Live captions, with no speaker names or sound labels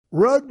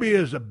Rugby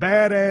is a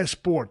badass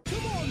sport.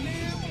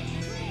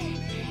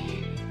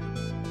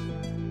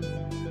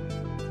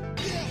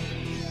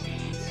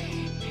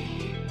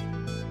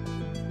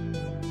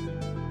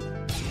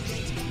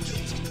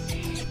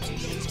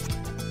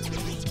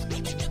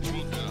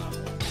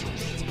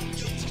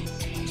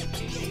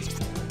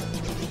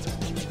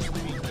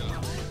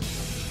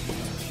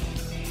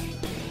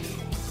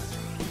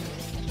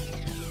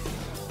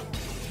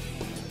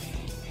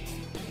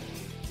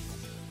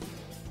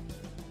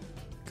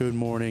 Good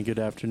morning, good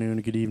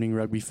afternoon, good evening,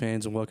 rugby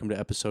fans, and welcome to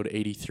episode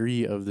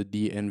 83 of the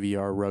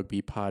DNVR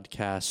Rugby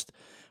Podcast.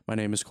 My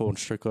name is Colton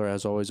Strickler.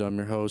 As always, I'm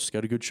your host.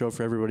 Got a good show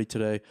for everybody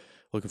today.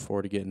 Looking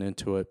forward to getting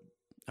into it.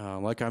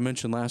 Like I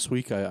mentioned last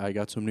week, I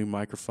got some new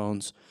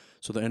microphones.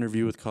 So the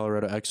interview with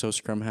Colorado Exo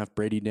scrum half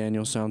Brady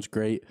Daniel sounds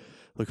great.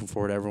 Looking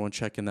forward to everyone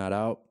checking that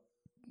out.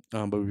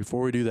 But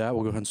before we do that,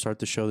 we'll go ahead and start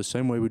the show the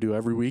same way we do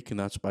every week, and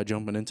that's by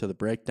jumping into the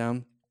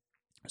breakdown.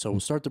 So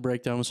we'll start the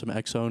breakdown with some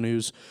Exo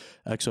news.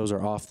 Exos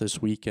are off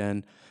this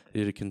weekend.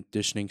 They did a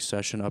conditioning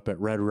session up at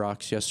Red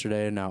Rocks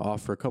yesterday and now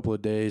off for a couple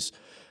of days.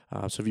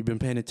 So if you've been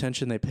paying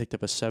attention, they picked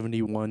up a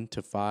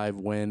 71-5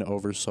 win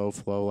over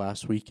SoFlo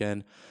last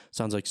weekend.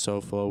 Sounds like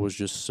SoFlo was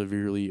just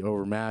severely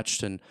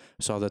overmatched, and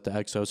saw that the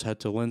Exos had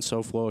to lend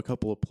SoFlo a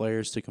couple of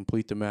players to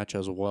complete the match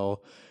as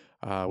well,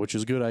 which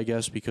is good, I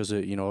guess, because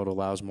it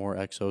allows more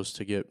Exos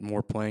to get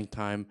more playing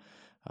time.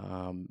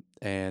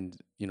 And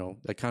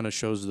that kind of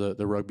shows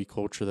the rugby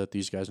culture that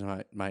these guys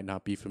might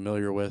not be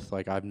familiar with.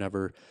 Like, I've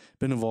never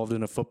been involved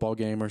in a football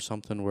game or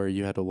something where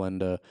you had to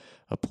lend a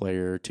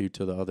player or two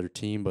to the other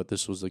team, but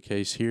this was the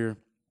case here.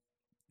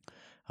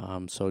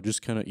 So it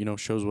just kind of,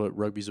 shows what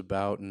rugby's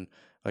about. And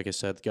like I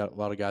said, a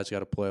lot of guys got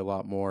to play a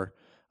lot more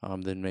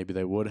than maybe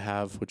they would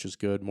have, which is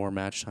good. More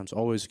match time's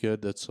always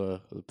good. That's the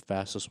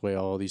fastest way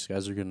all of these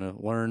guys are going to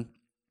learn.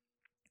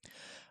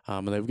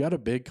 And they've got a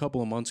big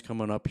couple of months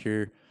coming up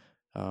here.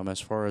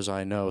 As far as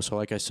I know. So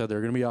like I said,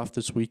 they're going to be off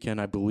this weekend.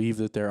 I believe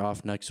that they're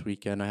off next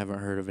weekend. I haven't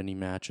heard of any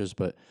matches,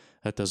 but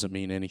that doesn't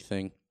mean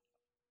anything.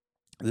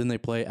 Then they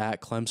play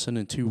at Clemson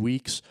in 2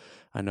 weeks.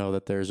 I know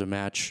that there's a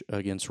match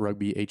against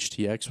Rugby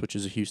HTX, which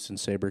is a Houston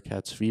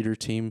SaberCats feeder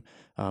team,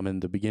 in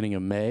the beginning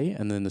of May.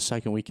 And then the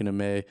second weekend of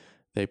May,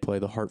 they play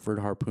the Hartford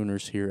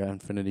Harpooners here at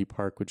Infinity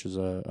Park, which is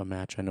a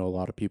match I know a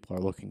lot of people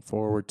are looking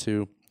forward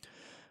to.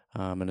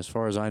 And as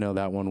far as I know,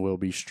 that one will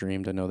be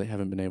streamed. I know they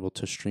haven't been able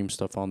to stream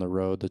stuff on the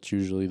road. That's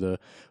usually the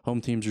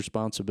home team's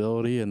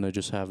responsibility, and they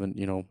just haven't,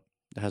 it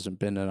hasn't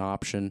been an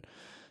option.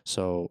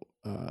 So,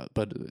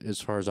 but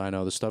as far as I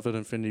know, the stuff at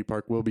Infinity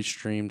Park will be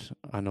streamed.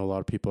 I know a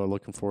lot of people are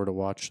looking forward to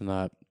watching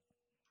that.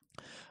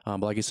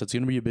 But like I said, it's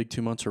going to be a big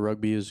 2 months of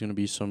rugby. There's going to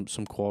be some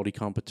quality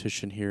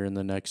competition here in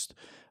the next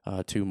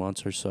 2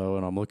 months or so,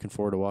 and I'm looking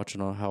forward to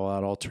watching how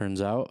that all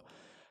turns out.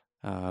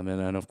 And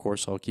then, of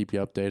course, I'll keep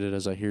you updated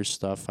as I hear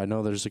stuff. I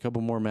know there's a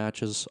couple more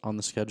matches on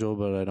the schedule,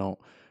 but I don't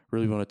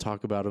really want to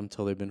talk about them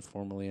until they've been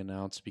formally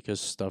announced because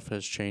stuff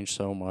has changed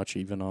so much,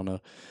 even on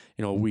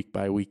a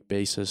week-by-week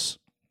basis.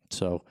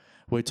 So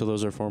wait till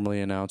those are formally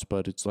announced.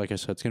 But it's like I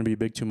said, it's going to be a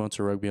big 2 months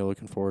of rugby. I'm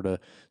looking forward to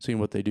seeing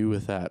what they do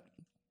with that.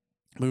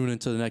 Moving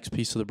into the next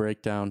piece of the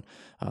breakdown,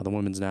 the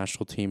women's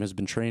national team has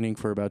been training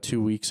for about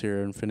 2 weeks here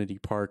at Infinity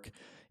Park,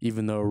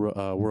 even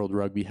though World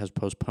Rugby has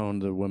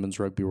postponed the Women's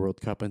Rugby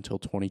World Cup until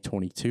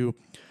 2022.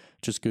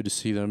 Just good to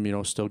see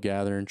them, still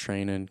gathering,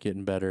 training,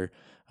 getting better,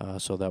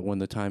 so that when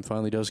the time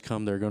finally does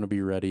come, they're going to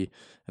be ready.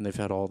 And they've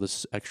had all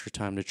this extra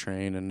time to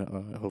train, and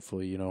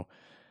hopefully,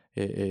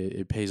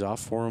 it pays off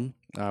for them.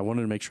 I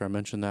wanted to make sure I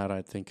mentioned that.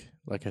 I think,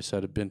 like I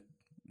said, I've been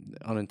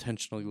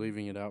unintentionally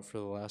leaving it out for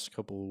the last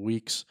couple of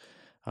weeks.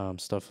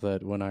 Stuff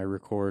that when I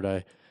record,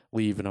 I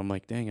leave, and I'm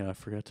like, dang it, I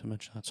forgot to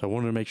mention that. So I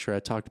wanted to make sure I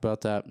talked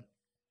about that.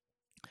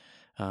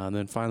 And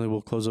then finally,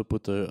 we'll close up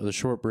with the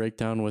short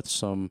breakdown with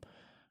some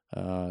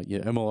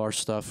MLR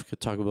stuff.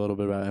 Could talk a little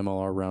bit about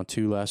MLR round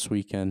 2 last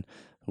weekend.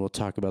 We'll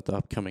talk about the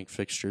upcoming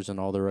fixtures and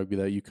all the rugby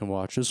that you can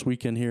watch this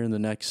weekend here in the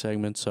next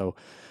segment. So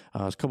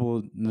a couple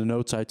of the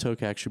notes I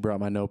took. I actually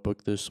brought my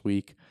notebook this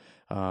week.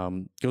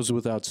 Goes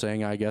without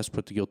saying, I guess,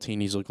 but the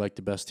Giltinis look like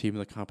the best team in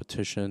the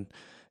competition.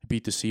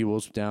 Beat the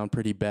Seawolves down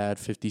pretty bad,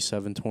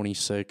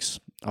 57-26.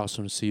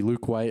 Awesome to see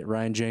Luke White,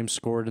 Ryan James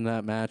scored in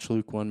that match.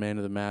 Luke won man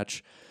of the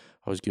match.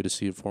 Always good to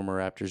see the former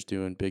Raptors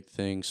doing big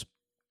things.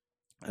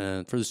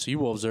 And for the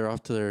Seawolves, they're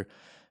off to their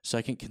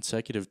second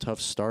consecutive tough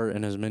start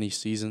in as many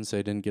seasons.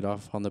 They didn't get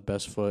off on the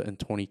best foot in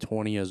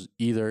 2020 as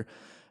either.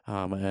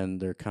 And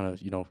they're kind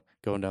of,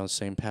 going down the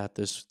same path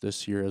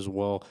this year as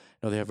well.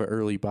 They have an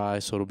early bye,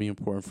 so it'll be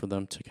important for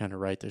them to kind of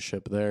right the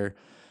ship there.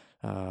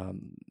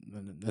 And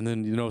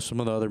then,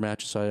 some of the other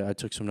matches I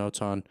took some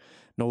notes on.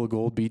 Nola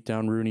Gold beat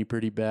down Rooney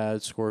pretty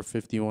bad, score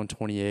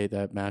 51-28.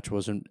 That match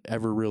wasn't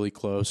ever really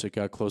close. It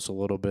got close a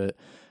little bit,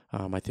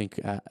 I think,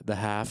 at the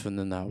half, and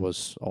then that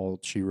was all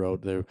she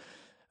wrote. The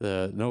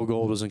Nola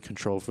Gold was in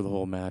control for the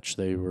whole match.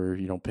 They were,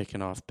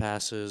 picking off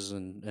passes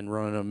and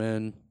running them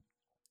in.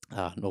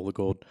 Nola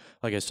Gold,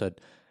 like I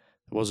said,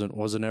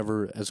 wasn't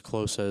ever as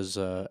close as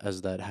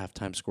that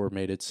halftime score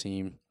made it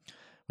seem.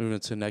 moving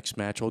to the next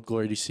match, Old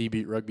Glory DC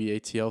beat Rugby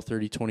ATL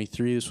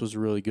 30-23. This was a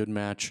really good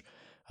match.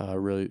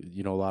 Really,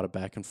 a lot of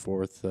back and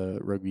forth.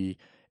 Rugby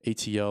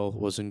ATL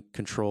was in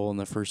control in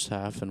the first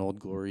half, and Old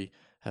Glory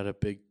had a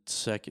big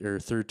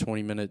third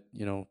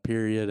 20-minute,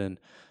 period and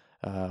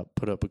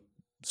put up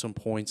some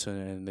points,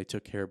 and they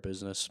took care of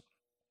business.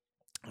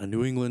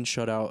 New England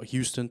shut out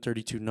Houston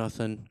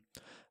 32-0.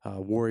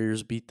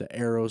 Warriors beat the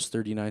Arrows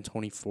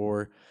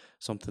 39-24.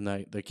 Something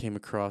that came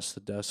across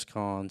the desk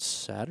on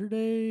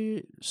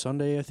Sunday,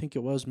 I think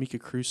it was. Mika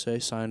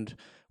Kruse signed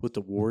with the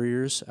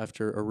Warriors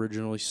after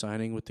originally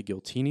signing with the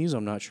Giltinis.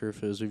 I'm not sure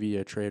if it was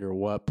via trade or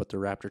what, but the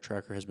Raptor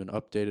tracker has been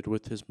updated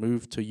with his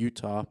move to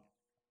Utah.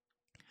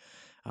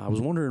 I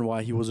was wondering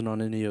why he wasn't on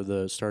any of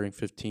the starting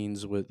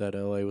 15s that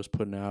LA was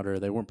putting out, or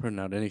they weren't putting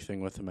out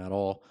anything with him at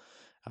all.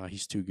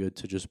 He's too good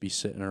to just be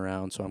sitting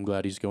around, so I'm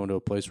glad he's going to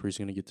a place where he's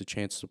going to get the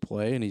chance to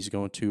play, and he's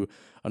going to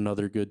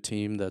another good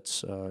team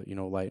that's,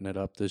 lighting it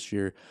up this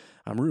year.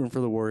 I'm rooting for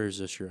the Warriors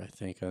this year, I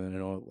think.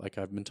 Like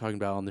I've been talking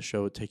about on the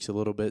show, it takes a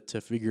little bit to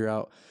figure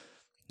out,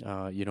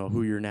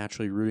 who you're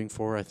naturally rooting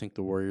for. I think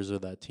the Warriors are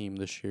that team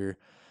this year.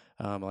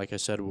 Like I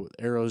said,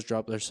 Arrows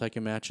dropped their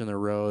second match in a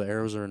row. The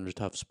Arrows are in a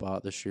tough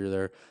spot this year.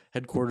 They're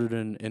headquartered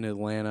in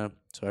Atlanta,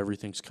 so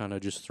everything's kind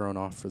of just thrown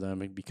off for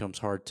them. It becomes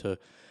hard to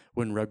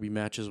win rugby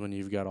matches when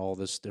you've got all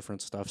this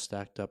different stuff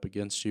stacked up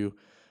against you.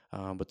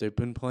 But they've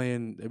been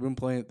playing,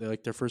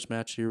 like their first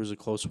match here was a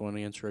close one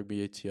against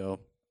Rugby ATL.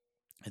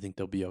 I think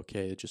they'll be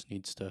okay. It just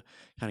needs to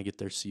kind of get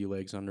their sea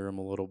legs under them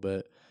a little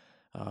bit.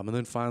 And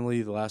then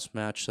finally, the last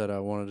match that I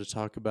wanted to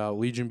talk about,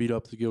 Legion beat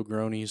up the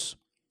Gilgronis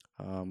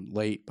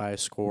late by a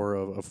score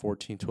of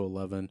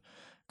 14-11.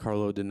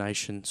 Carlo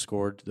Denison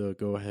scored the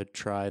go-ahead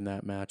try in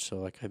that match. So,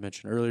 like I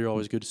mentioned earlier,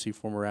 always good to see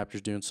former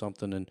Raptors doing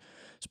something, and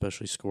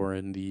especially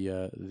scoring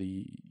the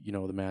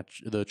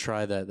match, the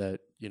try that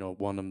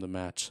won them the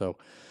match. So,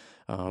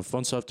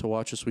 fun stuff to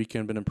watch this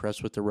weekend. Been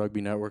impressed with the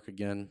Rugby Network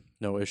again.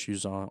 No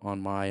issues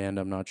on my end.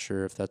 I'm not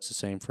sure if that's the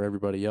same for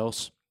everybody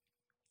else,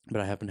 but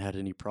I haven't had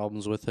any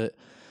problems with it.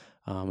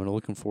 And I'm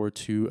looking forward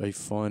to a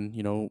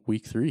fun,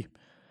 week 3.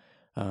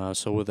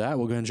 So with that,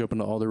 we'll go ahead and jump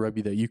into all the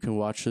rugby that you can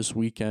watch this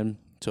weekend.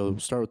 So we'll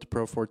start with the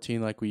Pro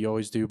 14 like we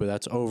always do, but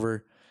that's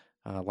over.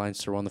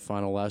 Leinster won the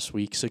final last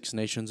week. Six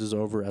Nations is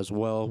over as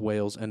well.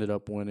 Wales ended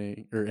up at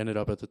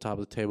the top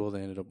of the table. They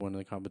ended up winning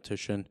the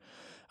competition.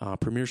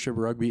 Premiership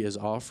Rugby is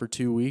off for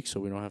 2 weeks, so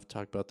we don't have to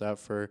talk about that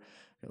for,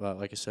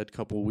 like I said, a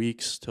couple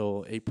weeks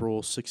till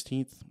April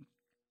 16th.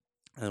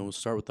 And we'll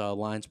start with the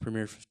Lions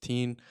Premier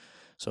 15.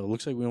 So it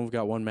looks like we only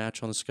got one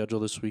match on the schedule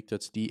this week.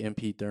 That's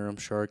DMP Durham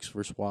Sharks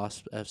versus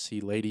Wasp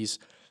FC Ladies.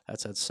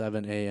 That's at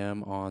 7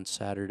 a.m. on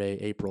Saturday,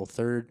 April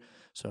 3rd.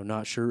 So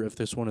not sure if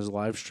this one is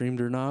live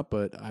streamed or not,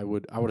 but I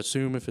would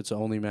assume if it's the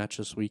only match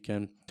this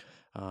weekend.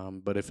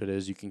 But if it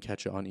is, you can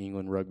catch it on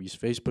England Rugby's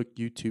Facebook,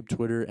 YouTube,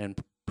 Twitter, and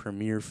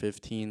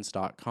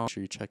Premier15s.com. Make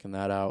sure you're checking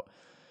that out.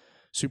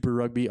 Super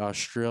Rugby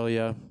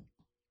Australia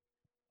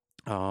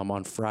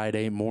on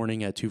Friday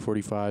morning at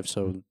 2:45,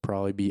 so it'll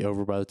probably be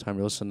over by the time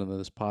you're listening to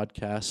this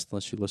podcast,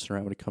 unless you listen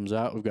right when it comes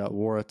out. We've got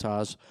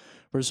Waratahs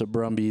versus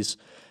Brumbies,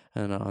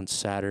 and on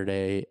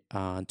Saturday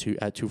at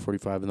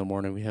 2:45 in the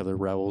morning, we have the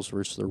Rebels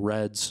versus the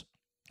Reds.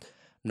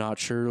 Not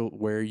sure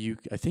where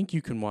I think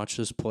you can watch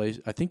this place.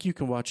 I think you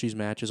can watch these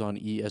matches on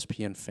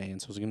ESPN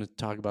Fans. I was going to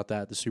talk about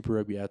that, the Super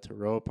Rugby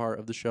Aotearoa part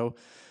of the show,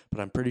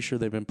 but I'm pretty sure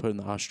they've been putting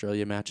the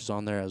Australia matches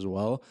on there as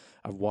well.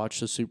 I've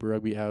watched the Super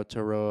Rugby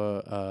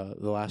Aotearoa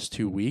the last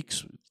 2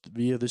 weeks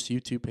via this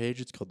YouTube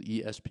page. It's called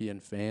ESPN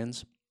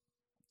Fans.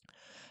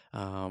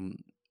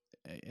 And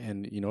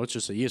it's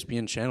just an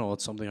ESPN channel.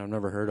 It's something I've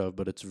never heard of,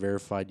 but it's a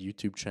verified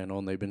YouTube channel,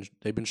 and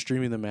they've been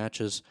streaming the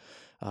matches.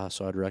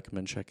 So I'd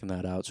recommend checking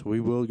that out. So we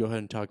will go ahead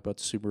and talk about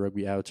the Super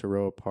Rugby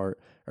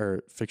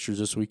Aotearoa fixtures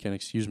this weekend.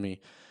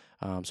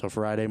 So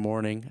Friday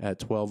morning at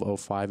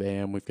 12:05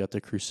 a.m. we've got the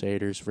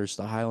Crusaders versus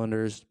the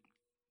Highlanders,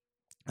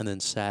 and then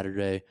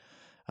Saturday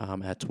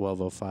at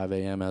 12:05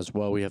 a.m. as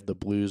well we have the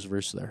Blues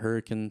versus the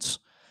Hurricanes.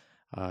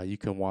 You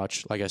can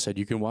watch, like I said,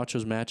 you can watch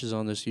those matches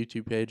on this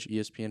YouTube page,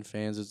 ESPN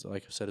Fans. It's,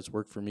 like I said, it's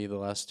worked for me the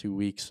last 2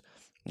 weeks.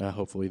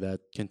 Hopefully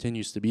that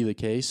continues to be the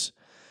case.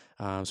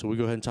 So we'll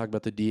go ahead and talk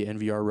about the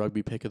DNVR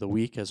Rugby Pick of the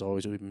Week. As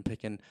always, we've been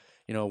picking,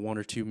 one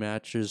or two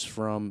matches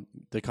from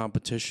the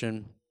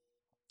competition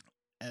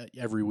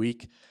every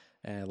week.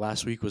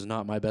 Last week was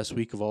not my best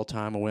week of all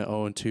time. I went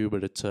 0-2,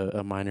 but it's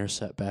a minor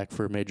setback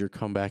for a major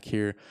comeback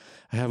here.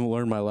 I haven't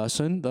learned my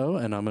lesson, though,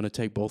 and I'm going to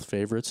take both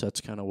favorites. That's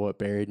kind of what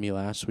buried me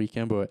last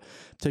weekend. But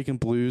I'm taking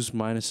Blues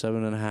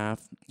 -7.5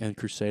 and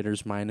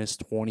Crusaders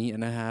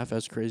 -20.5,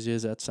 as crazy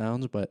as that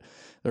sounds, but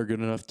they're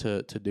good enough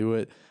to do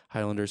it.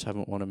 Highlanders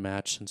haven't won a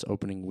match since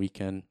opening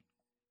weekend.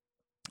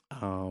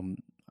 Then,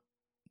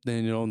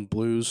 the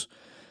Blues,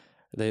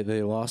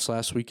 they lost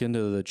last weekend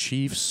to the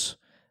Chiefs.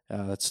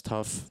 That's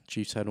tough.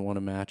 Chiefs hadn't won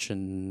a match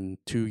in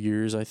 2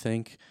 years, I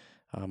think.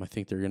 I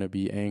think they're going to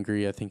be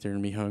angry. I think they're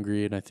going to be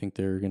hungry, and I think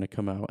they're going to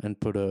come out and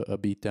put a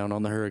beat down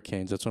on the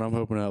Hurricanes. That's what I'm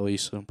hoping, at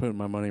least. I'm putting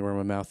my money where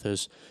my mouth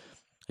is.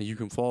 And you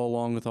can follow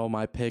along with all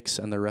my picks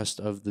and the rest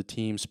of the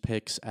team's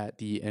picks at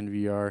the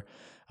NVR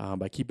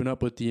by keeping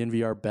up with the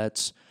NVR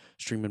bets,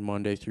 streaming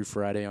Monday through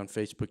Friday on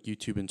Facebook,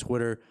 YouTube, and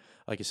Twitter.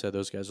 Like I said,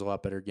 those guys are a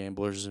lot better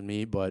gamblers than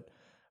me, but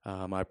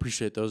I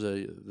appreciate those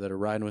that are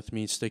riding with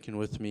me, sticking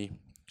with me,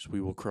 because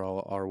we will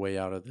crawl our way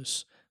out of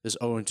this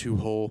 0-2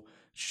 hole.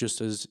 It's just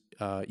as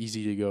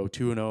easy to go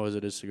 2-0 as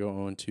it is to go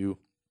 0-2.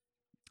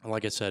 And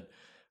like I said,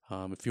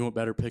 if you want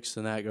better picks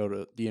than that, go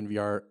to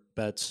DNVR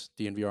bets,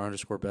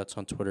 DNVR_bets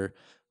on Twitter.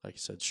 Like I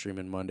said,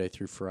 streaming Monday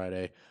through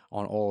Friday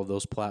on all of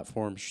those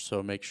platforms.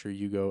 So make sure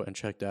you go and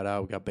check that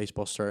out. We got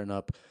baseball starting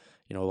up,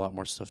 a lot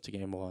more stuff to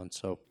gamble on.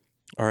 So,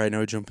 all right, now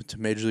we jump into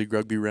Major League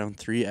Rugby Round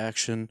 3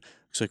 action.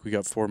 Looks like we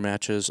got 4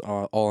 matches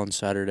all on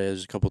Saturday.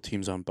 There's a couple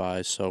teams on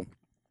bye, so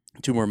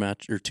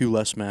two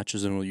less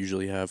matches than we'll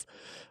usually have.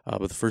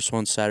 But the first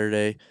one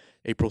Saturday,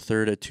 April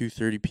 3rd at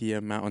 2:30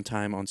 p.m. Mountain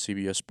Time on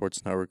CBS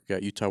Sports Network. We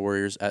got Utah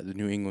Warriors at the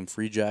New England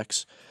Free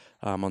Jacks.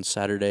 On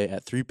Saturday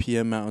at 3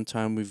 p.m. Mountain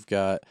Time, we've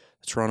got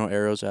the Toronto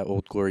Arrows at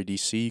Old Glory,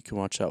 D.C. You can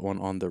watch that one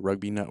on the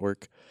Rugby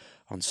Network.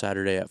 On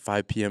Saturday at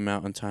 5 p.m.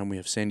 Mountain Time, we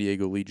have San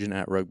Diego Legion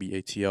at Rugby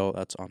ATL.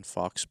 That's on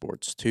Fox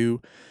Sports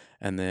 2.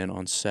 And then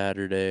on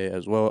Saturday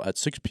as well at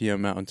 6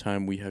 p.m. Mountain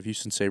Time, we have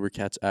Houston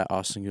SaberCats at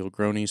Austin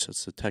Gilgronis.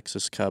 That's the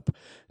Texas Cup.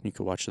 And you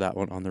can watch that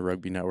one on the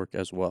Rugby Network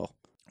as well.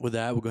 With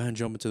that, we'll go ahead and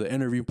jump into the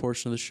interview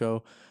portion of the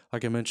show.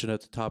 Like I mentioned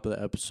at the top of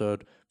the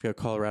episode, we got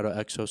Colorado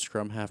Exo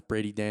scrum half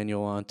Brady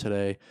Daniel on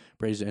today.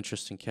 Brady's an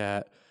interesting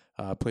cat.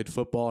 Played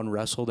football and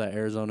wrestled at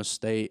Arizona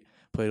State.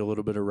 Played a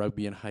little bit of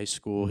rugby in high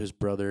school. His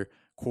brother,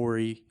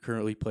 Corey,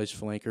 currently plays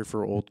flanker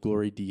for Old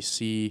Glory,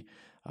 D.C.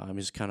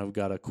 He's kind of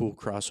got a cool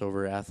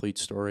crossover athlete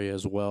story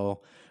as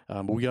well.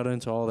 But we got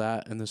into all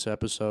that in this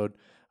episode.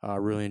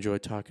 Really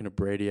enjoyed talking to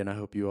Brady, and I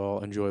hope you all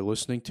enjoy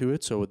listening to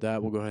it. So with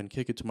that, we'll go ahead and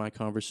kick it to my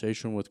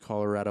conversation with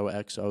Colorado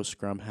XO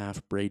scrum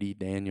half Brady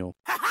Daniel.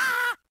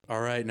 All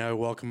right, now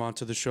welcome on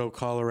to the show,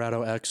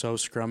 Colorado XO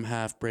scrum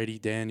half Brady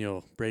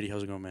Daniel. Brady,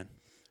 how's it going, man?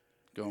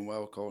 Going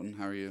well, Colton.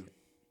 How are you?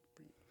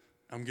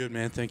 I'm good,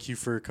 man. Thank you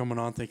for coming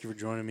on. Thank you for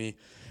joining me.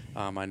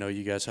 I know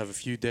you guys have a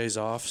few days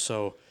off,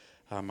 so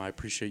I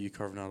appreciate you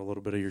carving out a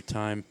little bit of your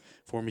time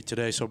for me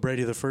today. So,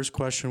 Brady, the first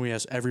question we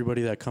ask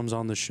everybody that comes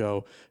on the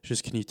show is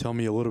just, can you tell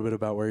me a little bit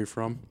about where you're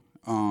from?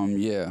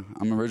 Yeah,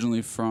 I'm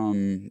originally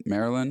from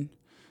Maryland.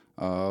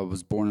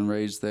 Was born and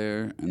raised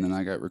there, and then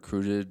I got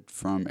recruited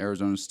from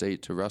Arizona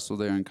State to wrestle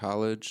there in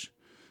college.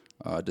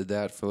 Did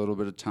that for a little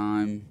bit of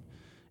time.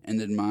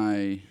 Ended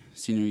my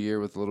senior year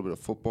with a little bit of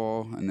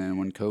football, and then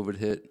when COVID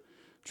hit,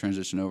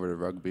 transitioned over to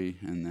rugby,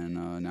 and then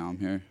now I'm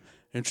here.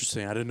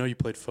 Interesting. I didn't know you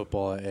played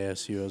football at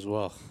ASU as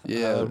well.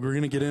 Yeah. We're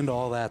going to get into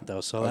all that,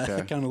 though. So Okay.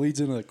 That kind of leads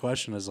into the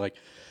question is, like,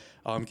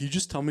 can you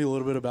just tell me a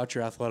little bit about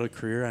your athletic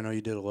career? I know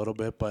you did a little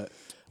bit, but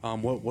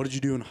what did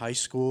you do in high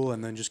school?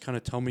 And then just kind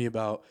of tell me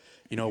about,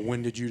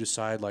 when did you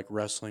decide, like,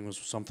 wrestling was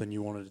something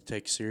you wanted to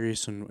take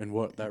serious, and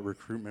what that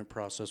recruitment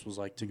process was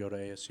like to go to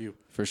ASU?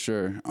 For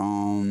sure.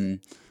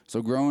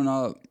 So growing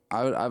up,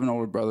 I have an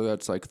older brother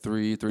that's like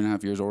three and a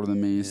half years older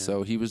than me. Yeah.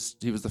 So he was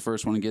the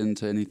first one to get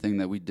into anything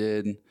that we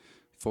did.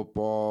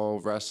 Football,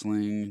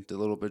 wrestling, did a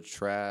little bit of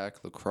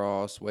track,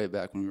 lacrosse, way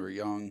back when we were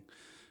young.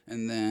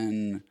 And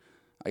then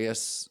I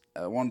guess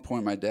at one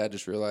point my dad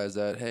just realized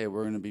that, hey,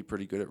 we're going to be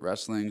pretty good at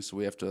wrestling, so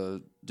we have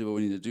to do what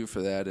we need to do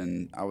for that.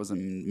 And I was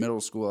in middle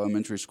school,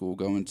 elementary school,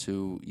 going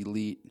to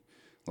elite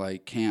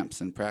like camps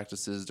and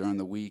practices during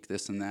the week,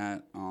 this and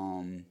that.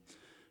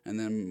 And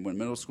then when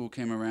middle school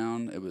came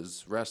around, it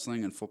was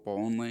wrestling and football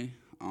only.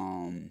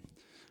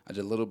 I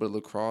did a little bit of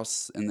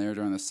lacrosse in there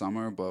during the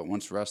summer, but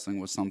once wrestling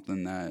was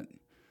something that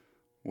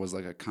was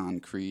like a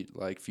concrete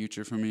like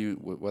future for me,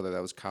 whether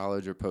that was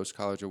college or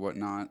post-college or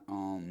whatnot,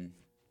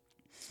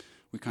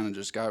 we kind of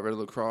just got rid of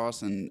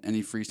lacrosse, and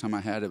any free time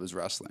I had, it was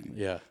wrestling.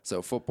 Yeah.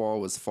 So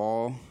football was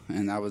fall,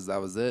 and that was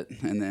it.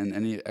 And then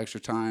any extra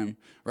time,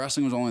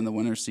 wrestling was only in the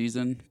winter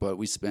season, but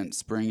we spent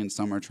spring and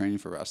summer training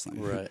for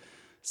wrestling. Right.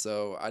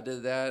 So I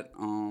did that,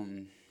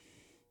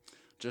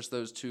 just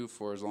those two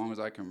for as long as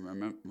I can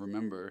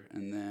remember.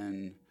 And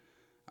then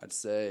I'd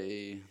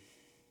say,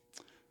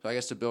 so I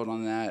guess to build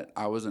on that,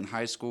 I was in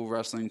high school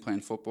wrestling,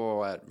 playing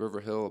football at River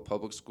Hill, a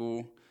public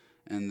school.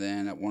 And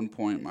then at one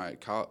point, my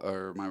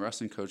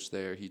wrestling coach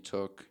there, he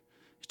took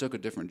a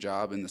different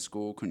job in the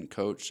school, couldn't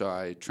coach. So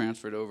I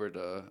transferred over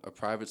to a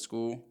private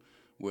school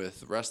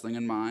with wrestling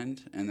in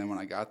mind. And then when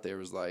I got there, it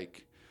was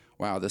like,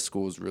 wow, this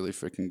school is really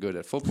freaking good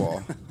at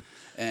football.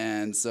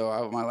 And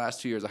so my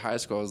last 2 years of high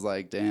school, I was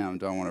like, damn,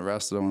 do I want to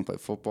wrestle? Do I want to play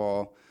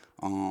football?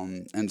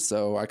 And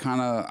so I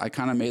kind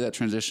of made that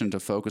transition to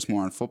focus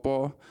more on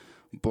football.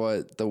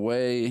 But the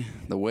way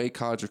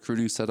college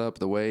recruiting set up,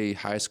 the way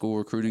high school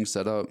recruiting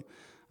set up,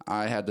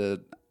 I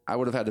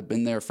would have had to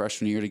been there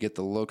freshman year to get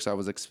the looks I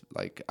was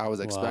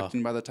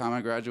expecting by the time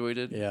I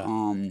graduated.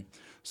 Yeah.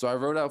 So I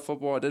wrote out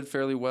football. I did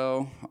fairly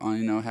well.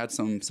 Had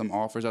some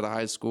offers out of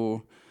high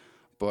school,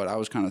 but I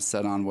was kind of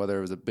set on whether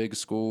it was a big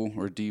school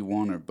or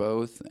D1 or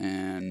both.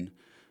 And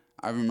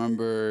I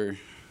remember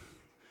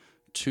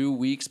 2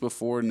 weeks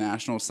before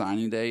National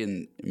Signing Day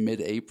in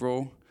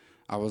mid-April,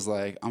 I was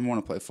like, I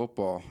want to play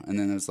football. And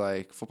then it's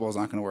like, football's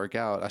not going to work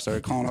out. I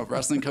started calling up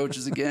wrestling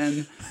coaches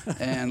again.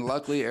 And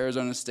luckily,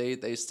 Arizona State,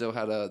 they still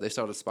had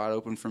a spot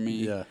open for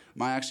me. Yeah.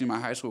 My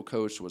high school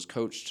coach was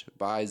coached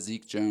by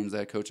Zeke Jones, the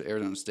head coach at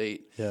Arizona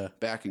State,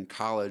 back in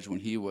college when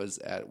he was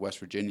at West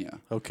Virginia.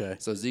 Okay.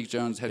 So Zeke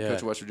Jones, head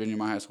coach of West Virginia,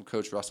 my high school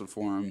coach, wrestled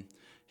for him.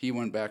 He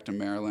went back to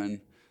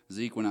Maryland.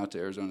 Zeke went out to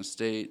Arizona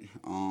State.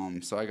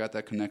 So I got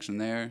that connection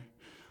there.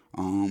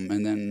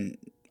 And then,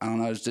 I don't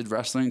know, I just did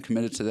wrestling,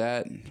 committed to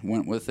that,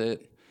 went with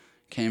it,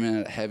 came in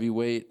at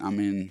heavyweight. I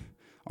mean,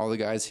 all the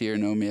guys here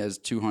know me as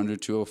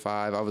 200,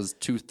 205. I was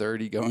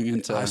 230 going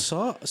into. I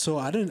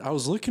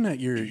was looking at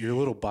your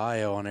little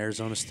bio on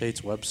Arizona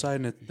State's website,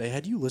 and they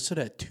had you listed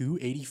at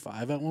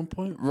 285 at one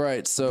point.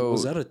 Right. So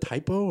was that a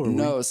typo, or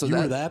no? you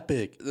were that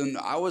big?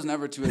 I was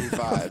never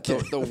 285.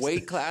 Okay. The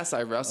weight class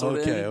I wrestled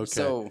in. Okay.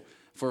 So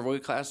for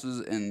weight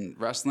classes in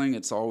wrestling,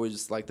 it's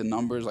always like the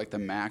numbers, like the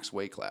max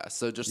weight class.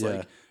 So just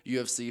like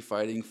UFC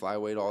fighting,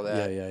 flyweight, all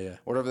that. Yeah.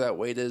 Whatever that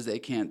weight is, they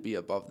can't be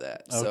above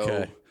that.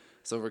 Okay.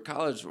 So for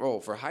college,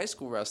 for high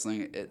school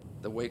wrestling,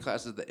 the weight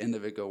classes at the end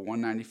of it go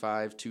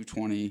 195,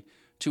 220,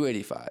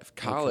 285.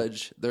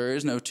 College, there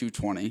is no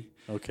 220.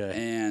 Okay.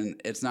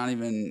 And it's not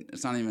even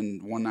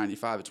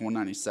 195, it's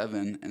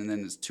 197, and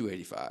then it's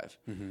 285.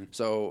 Mm-hmm.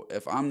 So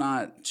if I'm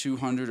not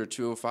 200 or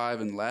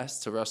 205 and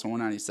less to wrestle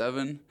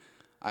 197,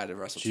 I had to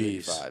wrestle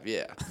 285.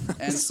 Yeah.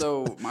 And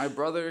so my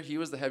brother, he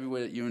was the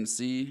heavyweight at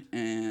UNC,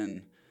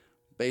 and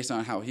based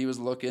on how he was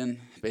looking,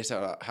 based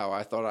on how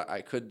I thought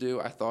I could do,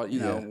 I thought,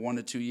 1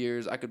 to 2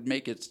 years, I could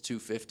make it to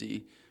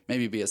 250,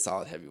 maybe be a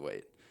solid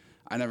heavyweight.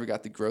 I never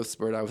got the growth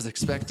spurt I was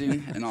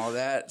expecting and all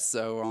that.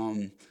 So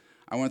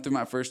I went through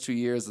my first 2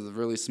 years as a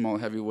really small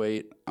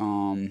heavyweight.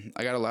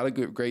 I got a lot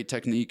of great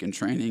technique and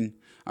training.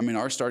 I mean,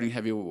 our starting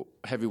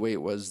heavyweight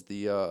was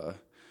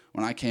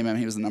when I came in,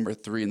 he was the number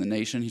 3 in the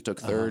nation. He took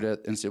third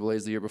at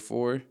NCAA's the year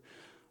before.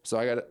 So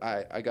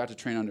I got to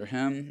train under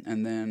him.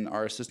 And then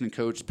our assistant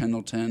coach,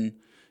 Pendleton,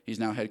 he's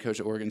now head coach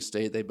at Oregon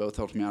State. They both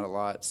helped me out a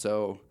lot.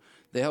 So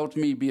they helped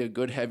me be a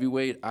good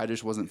heavyweight. I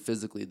just wasn't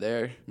physically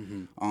there.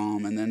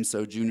 Mm-hmm. And then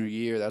so junior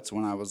year, that's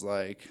when I was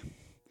like,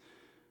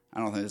 I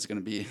don't think this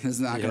is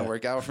not gonna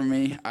work out for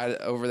me.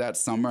 Over that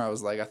summer, I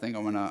was like, I think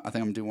I'm gonna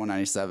do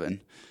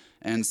 197.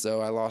 And so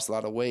I lost a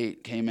lot of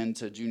weight, came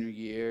into junior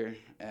year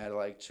at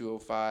like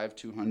 205,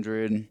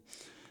 200,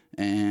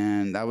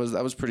 and that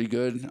was pretty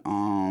good.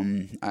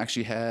 I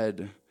actually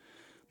had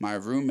my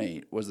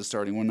roommate was the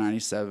starting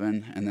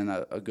 197, and then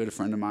a good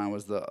friend of mine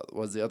was the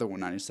other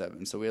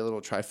 197. So we had a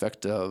little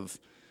trifecta of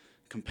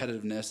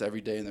competitiveness every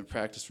day in the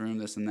practice room,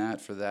 this and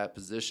that for that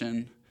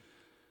position.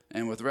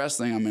 And with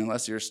wrestling, I mean,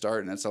 unless you're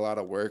starting, it's a lot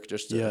of work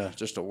just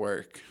to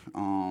work.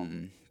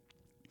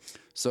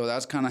 So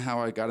that's kind of how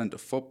I got into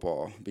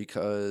football,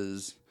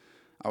 because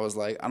I was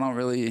like, I don't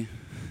really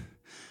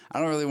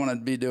want to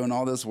be doing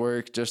all this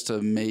work just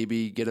to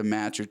maybe get a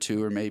match or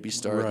two or maybe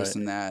start this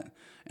and that.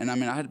 And I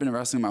mean, I had been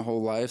wrestling my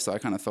whole life, so I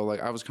kind of felt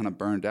like I was kind of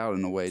burned out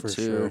in a way too.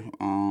 Sure.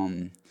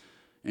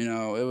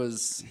 It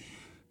was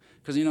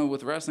because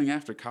with wrestling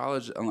after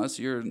college, unless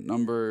you're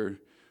number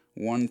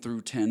 1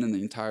 through 10 in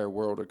the entire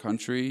world or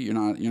country, you're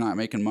not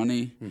making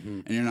money,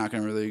 and you're not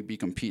going to really be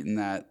competing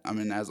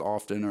as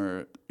often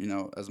or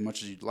as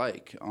much as you'd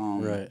like.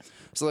 Right.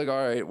 So like,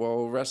 all right,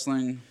 well,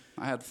 wrestling,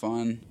 I had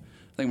fun.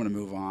 I think I'm going to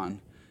move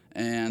on.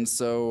 And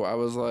so I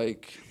was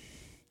like,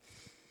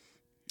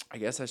 I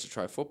guess I should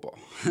try football.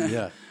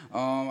 Yeah.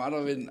 I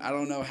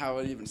don't know how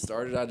it even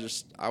started.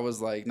 I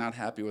was like not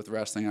happy with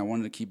wrestling. I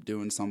wanted to keep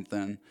doing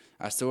something.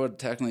 I still had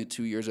technically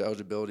 2 years of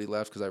eligibility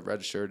left because I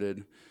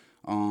redshirted.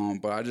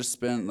 But I just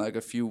spent like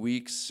a few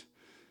weeks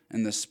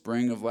in the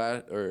spring of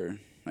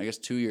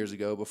 2 years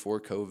ago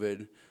before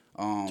COVID.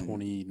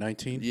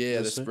 2019? Yeah,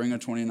 the spring of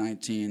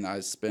 2019. I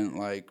spent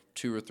like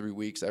 2 or 3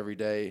 weeks every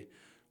day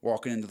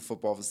walking into the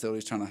football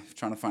facilities trying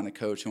to find a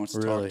coach who wants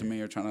to talk to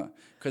me or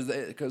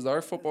because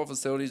our football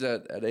facilities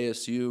at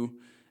ASU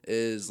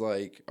is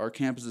like our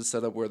campus is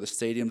set up where the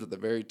stadium's at the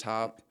very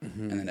top,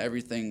 and then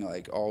everything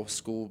like all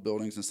school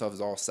buildings and stuff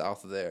is all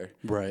south of there.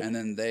 Right. And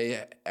then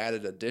they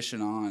added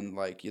addition on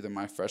like either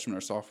my freshman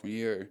or sophomore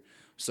year.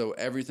 So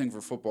everything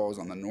for football is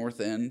on the north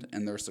end,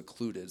 and they're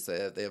secluded.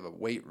 So they have a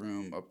weight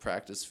room, a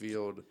practice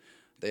field,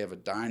 they have a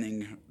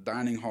dining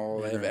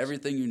hall, they have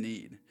everything you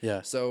need.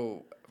 Yeah.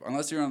 So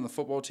unless you're on the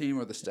football team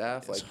or the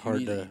staff, it's like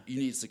hard you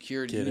need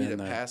security, you need a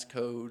pass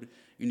code.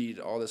 You need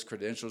all this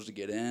credentials to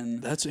get in.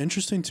 That's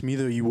interesting to me,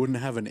 though. You wouldn't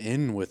have an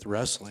in with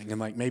wrestling,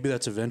 and like maybe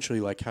that's eventually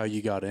like how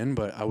you got in.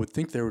 But I would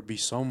think there would be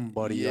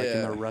somebody like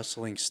in the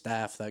wrestling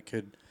staff that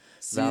could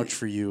vouch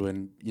for you,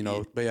 and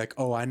be like,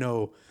 oh, I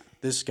know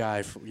this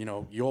guy.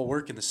 You all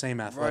work in the same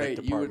athletic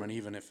department,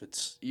 even if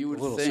it's a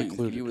little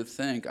secluded. You would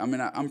think. I mean,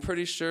 I'm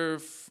pretty sure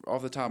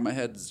off the top of my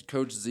head,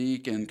 Coach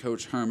Zeke and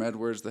Coach Herm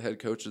Edwards, the head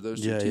coach of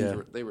those two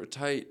teams, they were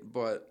tight.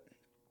 But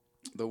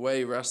the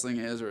way wrestling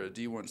is, or a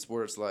D1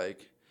 sport, it's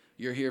like,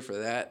 you're here for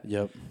that,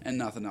 and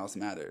nothing else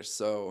matters.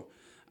 So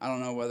I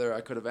don't know whether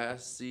I could have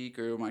asked Zeke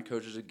or my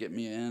coaches to get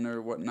me in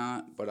or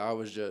whatnot, but I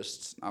was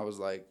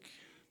like,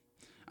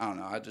 I don't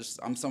know.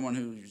 I'm someone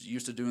who's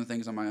used to doing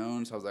things on my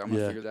own, so I was like, I'm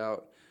gonna figure it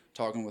out.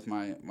 Talking with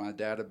my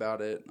dad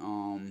about it.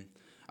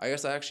 I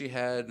guess I actually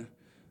had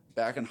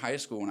back in high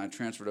school when I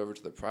transferred over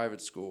to the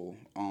private school.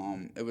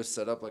 It was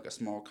set up like a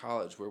small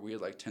college where we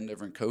had like 10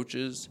 different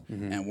coaches,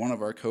 and one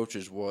of our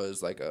coaches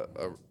was like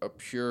a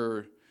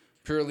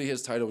purely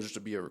his title was just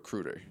to be a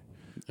recruiter.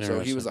 So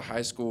he was a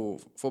high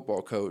school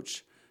football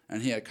coach,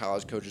 and he had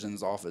college coaches in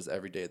his office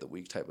every day of the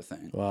week type of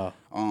thing. Wow.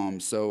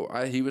 So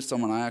he was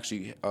someone I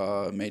actually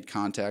made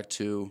contact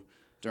to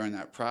during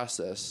that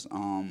process.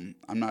 I'm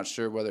not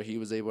sure whether he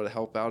was able to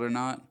help out or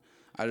not.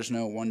 I just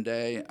know one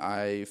day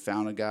I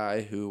found a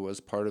guy who was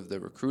part of the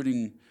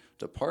recruiting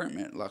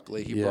department.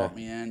 Luckily, he brought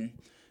me in,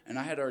 and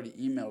I had already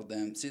emailed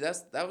them. See,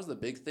 that was the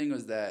big thing,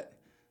 was that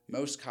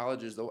most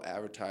colleges, they'll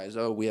advertise,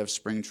 oh, we have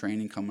spring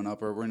training coming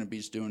up, or we're going to be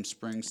just doing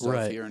spring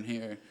stuff here and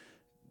here.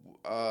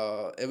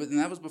 And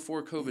that was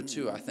before COVID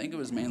too. I think it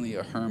was mainly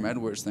a Herm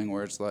Edwards thing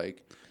where it's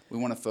like we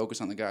want to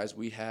focus on the guys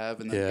we have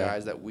and the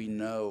guys that we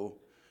know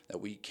that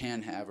we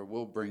can have or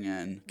will bring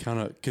in. Kind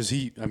of, because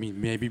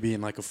maybe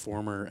being like a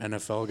former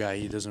NFL guy,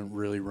 he doesn't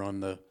really run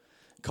the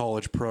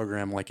college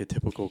program like a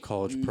typical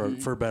college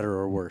program, for better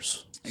or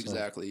worse.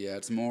 Exactly, yeah.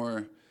 It's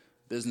more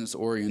business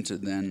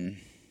oriented than,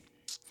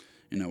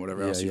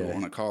 whatever else you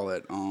want to call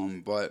it.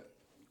 But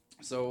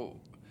so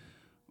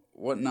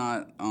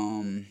whatnot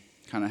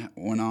kind of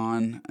went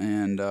on,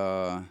 and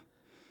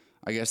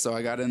I guess so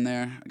I got in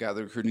there, I got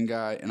the recruiting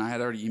guy, and I had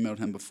already emailed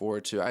him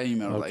before too. I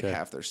emailed like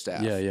half their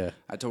staff. Yeah.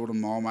 I told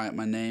him all my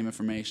name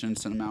information,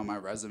 sent him out my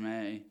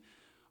resume.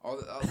 All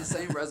the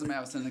same resume I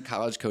was sending to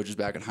college coaches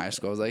back in high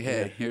school. I was like,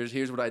 hey,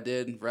 here's what I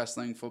did,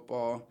 wrestling,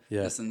 football,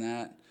 this and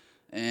that.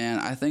 And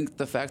I think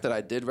the fact that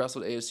I did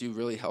wrestle at ASU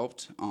really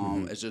helped.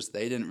 It's just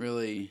they didn't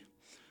really,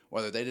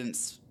 whether they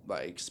didn't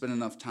like spend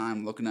enough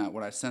time looking at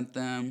what I sent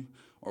them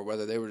or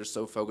whether they were just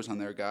so focused on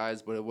their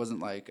guys. But it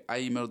wasn't like I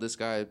emailed this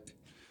guy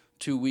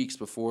 2 weeks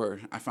before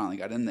I finally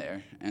got in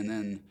there. And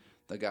then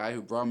the guy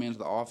who brought me into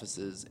the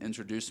offices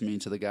introduced me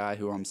to the guy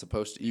who I'm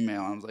supposed to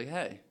email. And I was like,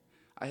 hey,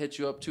 I hit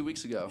you up 2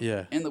 weeks ago.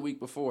 Yeah. And the week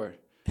before.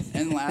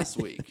 And last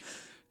week.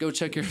 Go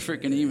check your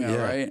freaking email,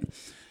 right?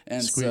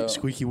 And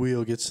squeaky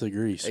wheel gets the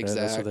grease.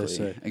 Exactly. Right? That's what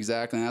they say.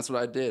 Exactly. And that's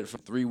what I did for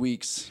 3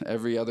 weeks.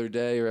 Every other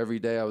day or every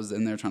day I was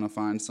in there trying to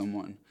find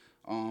someone.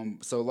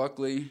 So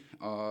luckily,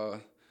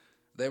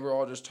 they were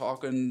all just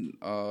talking,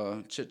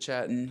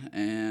 chit-chatting,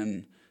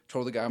 and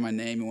told the guy my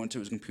name. He went to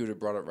his computer,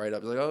 brought it right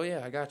up. He's like, oh,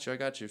 yeah, I got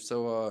you.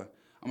 So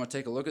I'm going to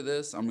take a look at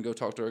this. I'm going to go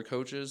talk to our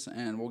coaches,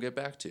 and we'll get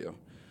back to you.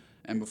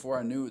 And before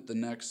I knew it,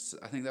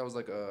 I think that was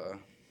like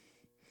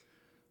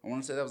I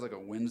want to say that was like a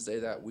Wednesday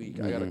that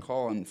week. I got a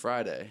call on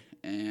Friday,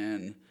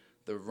 and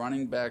the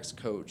running backs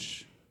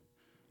coach,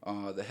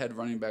 the head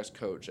running backs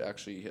coach,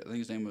 actually, I think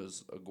his name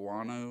was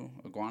Aguano,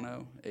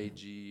 Aguano.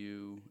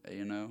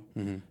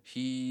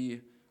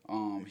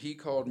 He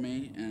called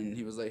me, and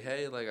he was like,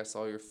 hey, like, I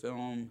saw your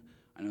film.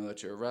 I know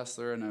that you're a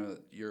wrestler. I know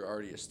that you're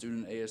already a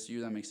student at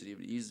ASU. That makes it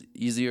even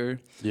easier.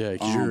 Yeah,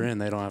 because you're in.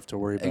 They don't have to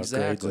worry about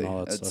grades and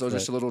all that stuff. So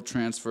just a little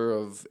transfer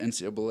of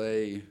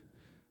NCAA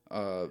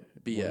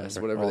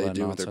BS, whatever they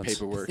do with their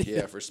paperwork,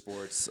 for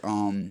sports.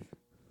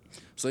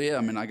 So, yeah,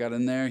 I mean, I got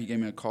in there. He gave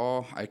me a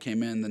call. I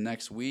came in the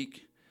next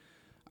week.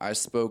 I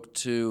spoke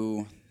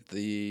to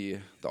the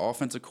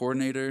offensive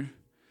coordinator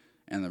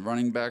and the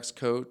running backs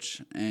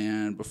coach,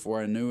 and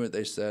before I knew it,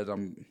 they said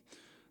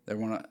they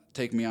want to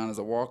take me on as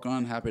a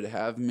walk-on, happy to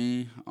have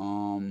me.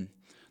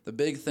 The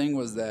big thing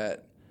was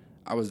that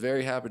I was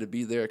very happy to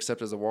be there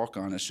except as a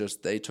walk-on. It's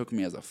just they took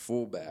me as a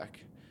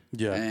fullback.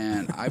 Yeah.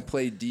 And I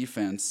played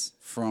defense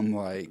from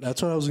like...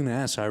 That's what I was going to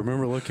ask. I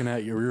remember looking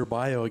at your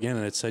bio again,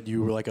 and it said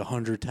you were like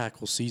 100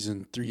 tackle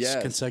season, 3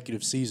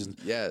 consecutive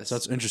seasons. Yes. So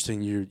that's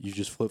interesting. You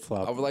just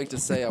flip-flop. I would like to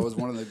say I was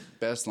one of the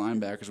best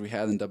linebackers we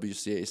had in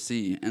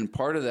WCAC. And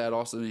part of that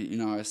also,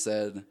 I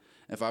said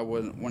if I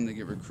wanted to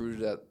get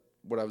recruited at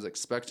what I was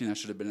expecting, I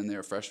should have been in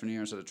there freshman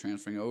year instead of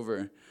transferring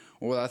over.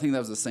 Well, I think that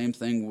was the same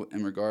thing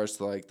in regards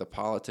to like the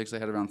politics they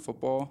had around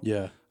football.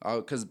 Yeah.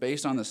 Because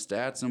based on the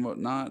stats and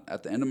whatnot,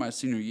 at the end of my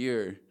senior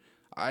year,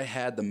 I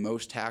had the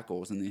most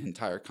tackles in the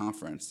entire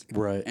conference.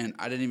 Right. And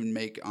I didn't even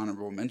make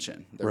honorable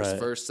mention. There was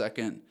first,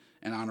 second,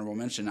 and honorable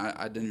mention.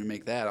 I didn't even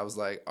make that. I was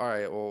like, all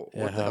right, well,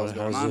 what the hell's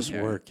going on here? How does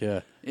this work?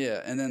 Yeah.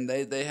 Yeah, and then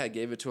they had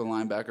gave it to a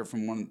linebacker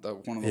from one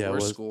of the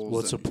worst schools.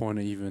 What's the point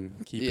of even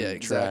keeping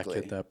track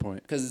at that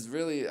point? Because it's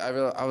really,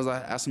 I was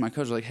asking my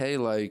coach, like, hey,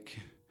 like,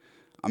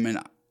 I mean,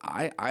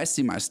 I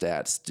see my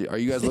stats. Are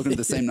you guys looking at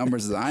the same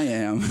numbers as I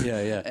am?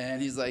 Yeah.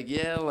 And he's like,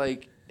 yeah,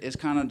 like, it's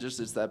kind of just,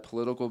 it's that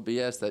political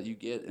BS that you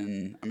get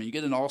you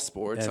get in all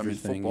sports.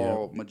 Everything,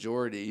 football,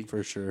 majority.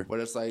 For sure. But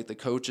it's like the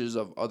coaches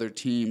of other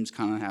teams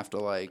kind of have to,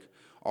 like,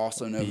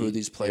 also know who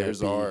these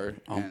players are.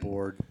 On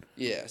board.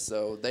 Yeah,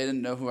 so they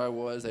didn't know who I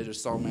was. They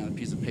just saw me on a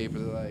piece of paper.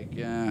 They're like,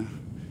 yeah,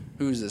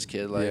 who's this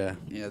kid? Like,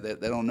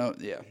 they don't know.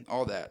 Yeah,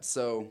 all that.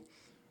 So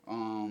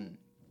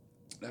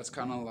that's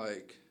kind of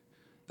like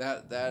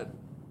that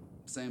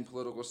same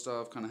political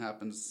stuff kind of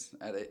happens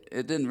at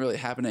it didn't really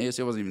happen at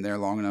ASU. I wasn't even there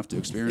long enough to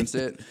experience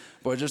it,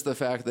 but just the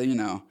fact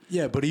that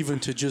Yeah, but even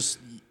to just,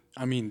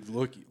 I mean,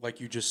 look, like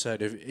you just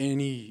said, if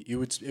any, it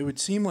would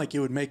seem like it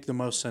would make the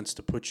most sense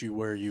to put you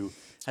where you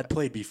had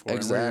played before,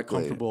 and where you're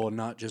comfortable, and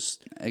not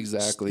just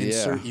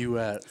insert you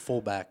at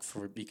fullback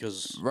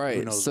because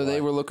who knows So why.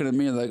 they were looking at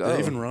me like, They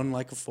even run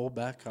like a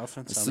fullback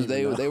offense. So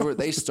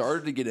they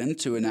started to get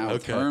into it now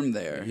with Herm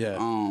there.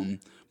 Yeah.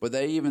 But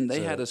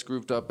they had us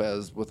grouped up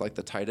as with like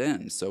the tight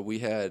ends. So we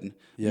had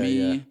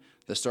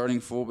the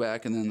starting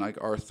fullback, and then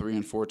like our 3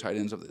 and 4 tight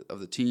ends of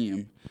the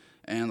team.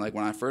 And like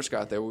when I first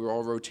got there, we were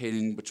all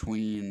rotating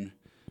between,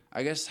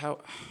 I guess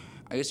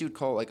you would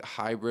call it like a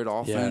hybrid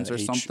offense or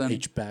something.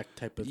 H-back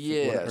type of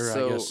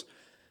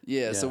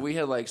yeah. So we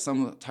had like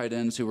some tight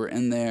ends who were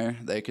in there.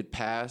 They could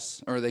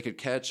pass, or they could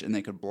catch, and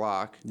they could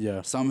block.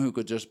 Yeah. Some who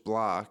could just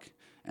block,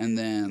 and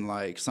then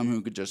like some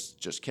who could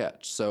just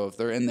catch. So if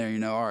they're in there,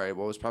 all right,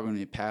 well, it's probably going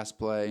to be a pass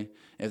play.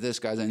 If this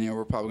guy's in here,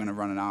 we're probably going to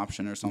run an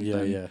option or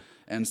something. Yeah.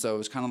 And so it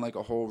was kind of like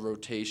a whole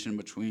rotation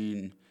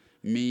between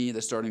me,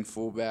 the starting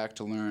fullback,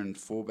 to learn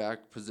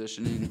fullback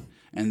positioning,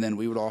 and then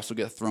we would also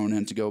get thrown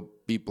in to go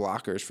be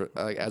blockers for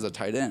like as a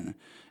tight end.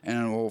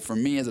 And well, for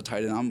me as a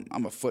tight end,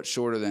 I'm a foot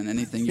shorter than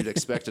anything you'd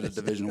expect at a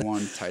Division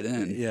I tight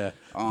end. Yeah.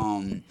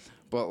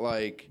 But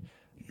like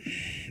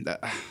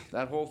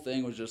that whole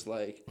thing was just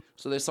like,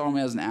 so they saw me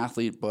as an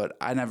athlete, but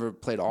I never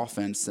played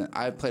offense.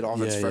 I played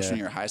offense freshman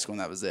year of high school, and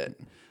that was it.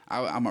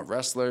 I'm a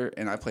wrestler,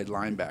 and I played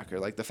linebacker.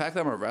 Like, the fact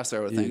that I'm a wrestler,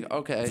 I would think,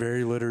 okay.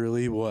 Very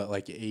literally,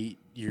 like 8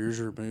 years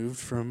removed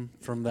from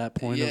that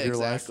point of your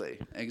life?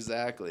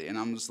 Exactly. And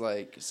I'm just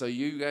like, so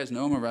you guys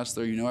know I'm a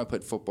wrestler. You know I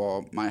played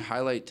football. My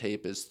highlight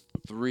tape is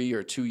 3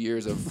 or 2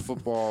 years of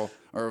football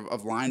or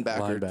of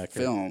linebacker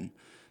film.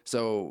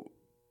 So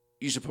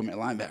you should put me at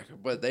linebacker.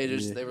 But they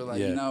were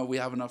like, we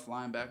have enough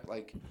linebacker.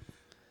 Like,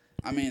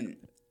 I mean,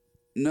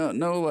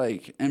 no,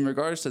 like, in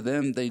regards to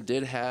them, they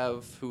did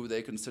have who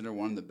they consider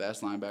one of the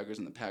best linebackers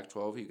in the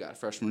Pac-12. He got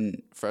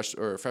freshman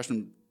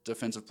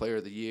defensive player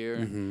of the year,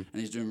 and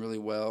he's doing really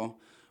well.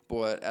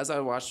 But as I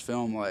watched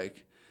film,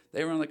 like,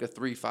 they run like a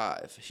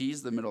 3-5.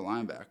 He's the middle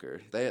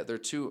linebacker. Their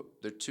two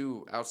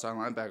outside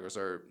linebackers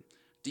are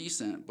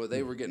decent, but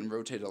they were getting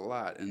rotated a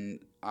lot, and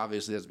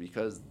obviously that's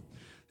because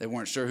they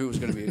weren't sure who was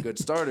going to be a good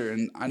starter.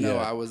 And I know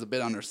I was a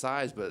bit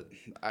undersized, but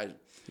I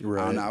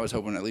don't know, I was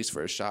hoping at least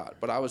for a shot.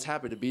 But I was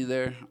happy to be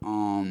there.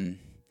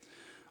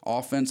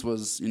 Offense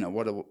was,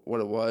 what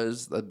it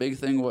was. The big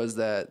thing was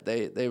that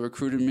they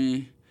recruited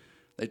me.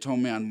 They told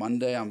me on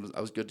Monday I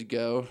was good to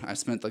go. I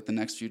spent like the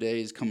next few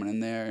days coming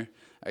in there.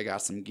 I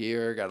got some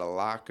gear, got a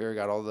locker,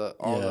 got all the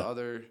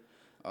other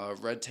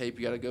red tape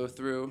you got to go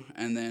through.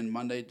 And then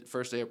Monday,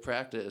 first day of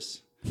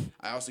practice,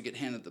 I also get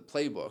handed the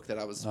playbook that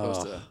I was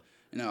supposed to.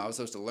 I was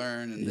supposed to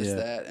learn and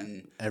that,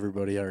 and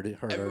everybody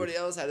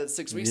else had it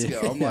 6 weeks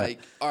ago. I'm like,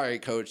 all right,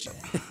 coach.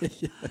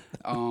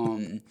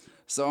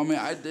 So I mean,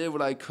 I did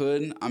what I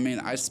could. I mean,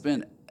 I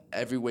spent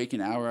every waking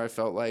hour I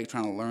felt like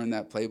trying to learn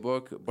that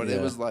playbook, but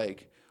it was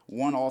like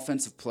one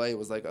offensive play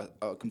was like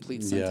a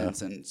complete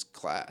sentence in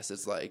class.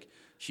 It's like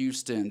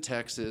Houston,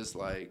 Texas,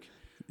 like.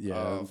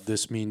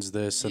 This means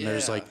this, and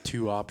there's like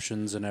 2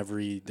 options in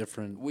every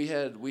different. We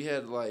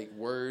had like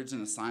words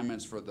and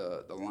assignments for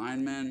the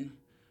linemen.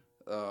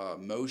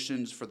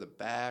 Motions for the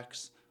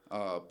backs,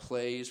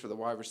 plays for the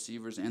wide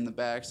receivers and the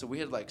backs. So we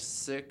had like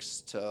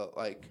 6 to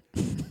like,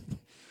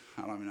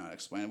 I don't even know how to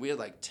explain it. We had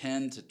like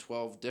 10 to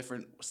 12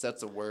 different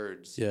sets of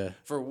words.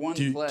 For one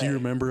play. Do you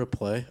remember a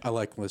play? I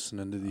like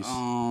listening to these.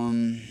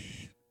 Honestly,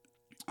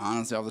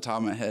 off the top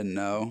of my head,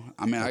 no.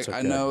 I mean,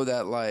 I know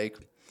that like,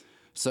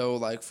 so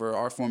like for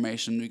our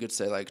formation, we could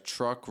say like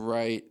truck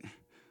right,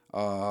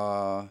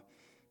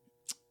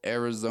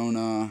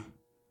 Arizona.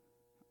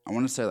 I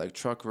want to say like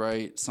truck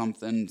right,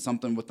 something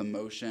with the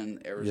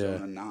motion,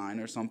 Arizona 9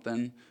 or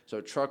something.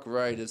 So truck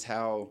right is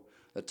how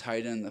the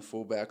tight end, the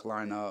fullback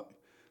line up.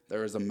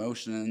 There is a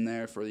motion in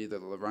there for either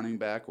the running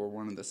back or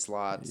one of the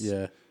slots.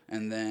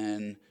 And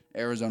then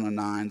Arizona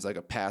 9 is like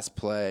a pass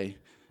play,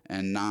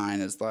 and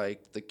 9 is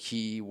like the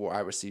key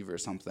wide receiver or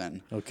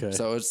something. Okay.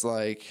 So it's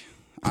like,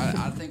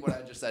 I think what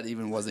I just said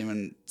even wasn't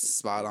even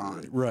spot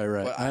on.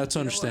 Right. But that's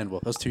understandable.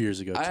 That was 2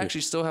 years ago, I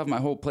actually still have my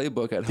whole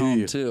playbook at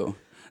home, too.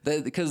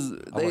 Because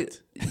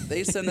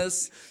they sent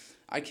us.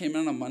 I came in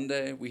on a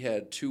Monday. We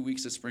had 2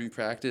 weeks of spring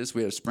practice.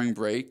 We had a spring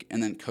break,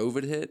 and then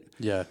COVID hit.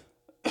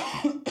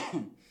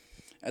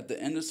 At the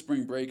end of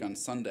spring break on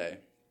Sunday,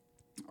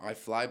 I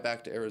fly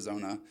back to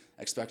Arizona,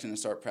 expecting to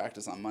start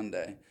practice on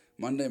Monday.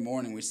 Monday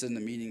morning, we sit in a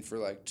meeting for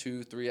like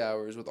 2-3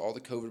 hours with all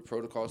the COVID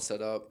protocols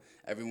set up.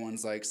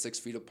 Everyone's like 6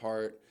 feet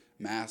apart,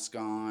 mask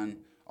on,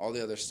 all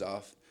the other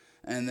stuff.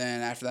 And then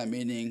after that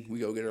meeting, we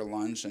go get our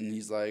lunch, and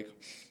he's like,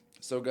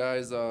 "So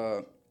guys,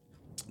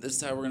 this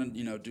is how we're going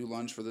to, do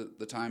lunch for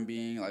the time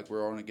being. Like,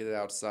 we're all going to get it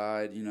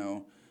outside,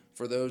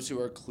 For those who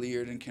are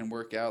cleared and can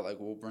work out, like,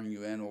 we'll bring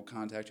you in. We'll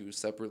contact you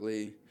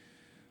separately."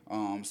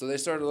 So they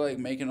started, like,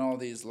 making all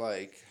these,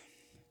 like,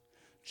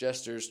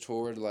 gestures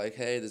toward like,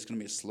 hey, this is going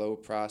to be a slow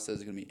process.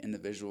 It's going to be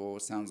individual.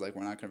 It sounds like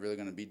we're not really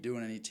going to be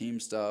doing any team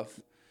stuff.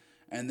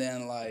 And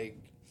then like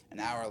an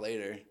hour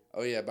later,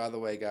 oh yeah, by the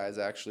way, guys,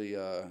 actually,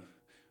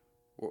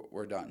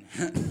 we're done.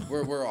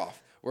 we're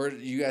off.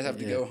 You guys have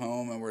to go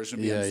home, and we're just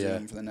going to be on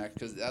Zoom for the next,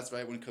 because that's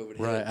right when COVID hit.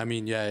 Right. I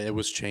mean, it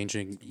was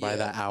changing by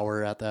the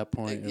hour at that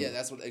point.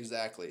 That's what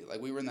exactly.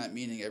 Like we were in that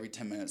meeting every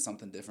 10 minutes,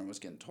 something different was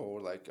getting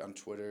told, like on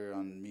Twitter,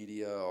 on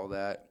media, all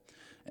that.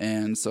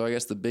 And so I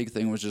guess the big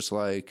thing was just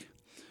like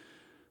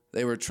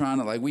they were trying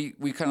to like we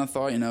kind of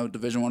thought,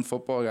 Division I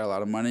football got a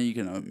lot of money, you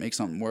can make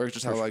something work,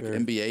 just how like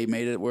NBA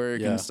made it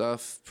work and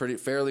stuff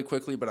fairly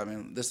quickly. But I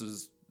mean, this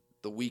was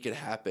the week it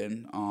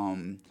happened.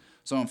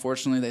 So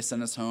unfortunately, they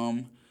sent us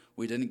home.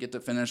 We didn't get to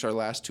finish our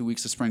last 2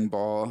 weeks of spring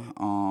ball.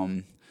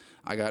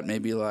 I got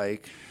maybe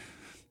like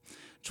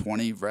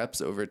 20 reps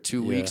over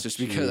 2 weeks just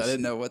because I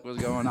didn't know what was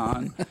going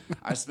on.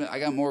 I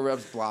got more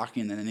reps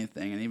blocking than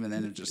anything, and even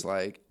then it just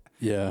like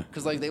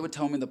because like they would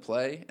tell me the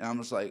play, and I'm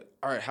just like,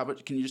 all right, how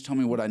about can you just tell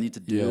me what I need to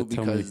do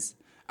because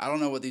I don't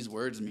know what these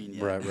words mean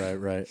yet.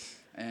 Right.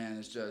 And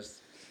it's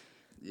just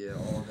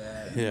all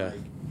that. Yeah.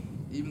 And like,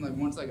 even like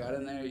once I got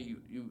in there, you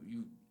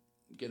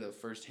get a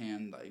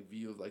firsthand like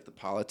view of like the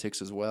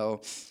politics as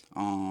well,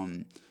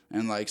 and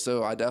like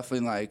so I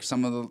definitely like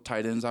some of the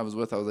tight ends I was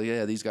with. I was like,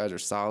 yeah, these guys are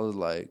solid,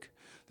 like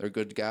they're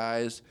good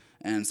guys,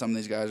 and some of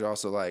these guys are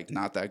also like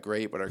not that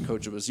great. But our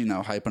coach was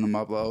hyping them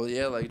up,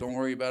 like don't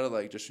worry about it,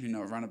 like just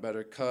run a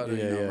better cut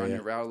or run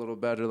your route a little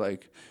better,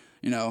 like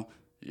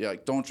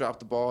like don't drop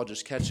the ball,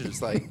 just catch it.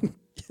 It's like.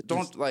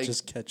 Don't like,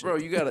 just catch bro.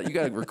 it. You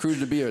gotta recruit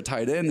to be a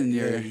tight end, and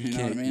you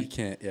know what I mean. You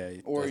can't,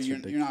 Or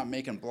you're not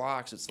making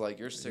blocks. It's like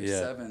you're 6'7",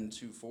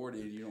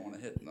 240, and you don't want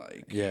to hit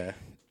like. Yeah.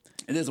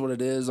 It is what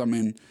it is. I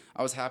mean,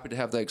 I was happy to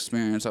have that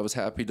experience. I was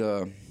kind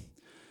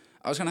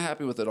of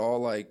happy with it all.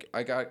 Like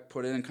I got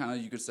put in kind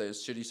of, you could say, a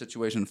shitty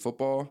situation in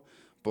football,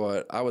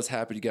 but I was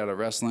happy to get out of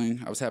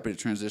wrestling. I was happy to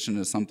transition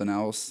to something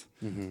else.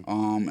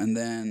 Mm-hmm. And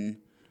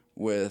then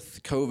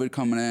with COVID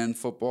coming in,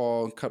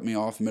 football cut me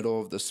off middle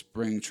of the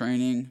spring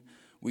training.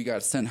 We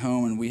got sent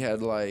home, and we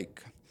had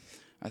like,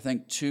 I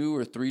think 2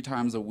 or 3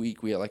 times a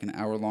week, we had like an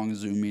hour-long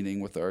Zoom meeting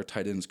with our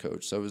tight ends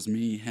coach. So it was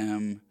me,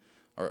 him,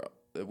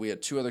 we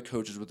had 2 other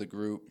coaches with the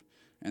group,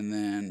 and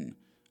then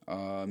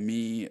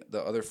me,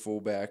 the other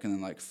fullback, and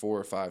then like 4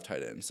 or 5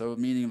 tight ends. So a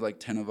meeting of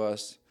like 10 of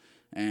us,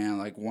 and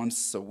like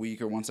once a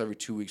week or once every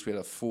 2 weeks, we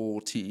had a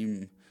full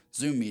team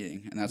Zoom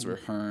meeting, and that's where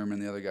Herm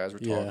and the other guys were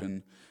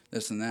talking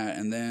this and that.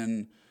 And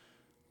then...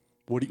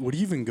 What are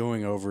you even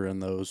going over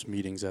in those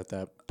meetings at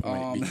that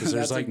point? Because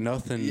there's like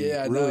nothing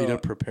really to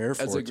prepare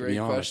for. That's a great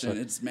question. Like,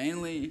 it's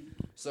mainly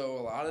so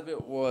a lot of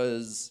it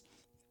was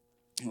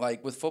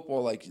like with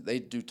football, like they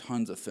do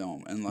tons of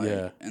film, and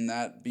like and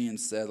that being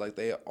said, like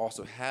they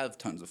also have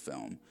tons of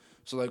film.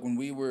 So like when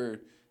we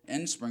were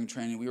in spring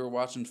training, we were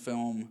watching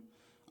film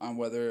on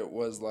whether it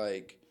was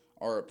like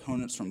our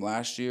opponents from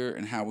last year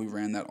and how we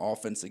ran that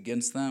offense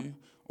against them,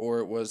 or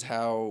it was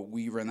how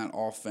we ran that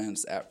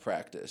offense at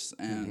practice.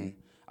 And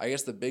I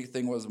guess the big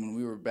thing was when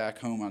we were back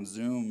home on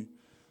Zoom,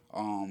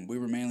 we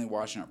were mainly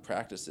watching our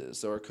practices.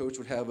 So our coach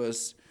would have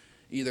us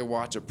either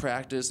watch a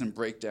practice and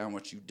break down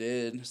what you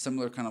did,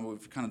 similar kind of what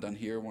we've kind of done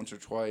here once or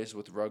twice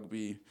with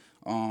rugby,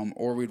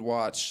 or we'd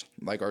watch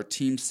like our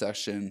team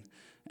session,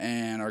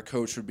 and our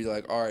coach would be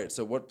like, all right,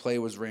 so what play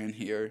was ran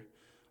here?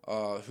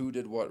 Who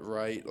did what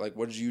right? Like,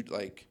 what did you,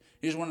 like,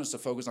 he just wanted us to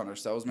focus on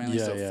ourselves mainly.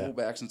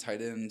 Fullbacks and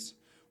tight ends,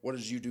 what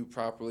did you do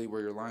properly?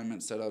 Were your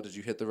alignment set up? Did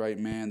you hit the right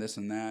man? This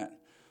and that.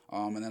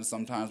 And then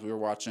sometimes we were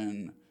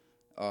watching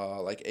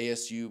like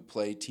ASU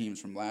play teams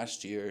from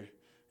last year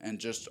and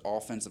just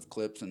offensive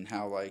clips and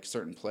how like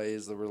certain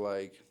plays that were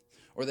like,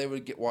 or they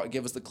would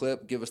give us the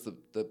clip, give us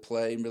the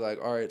play and be like,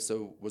 all right,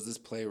 so was this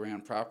play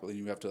ran properly?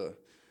 And you have to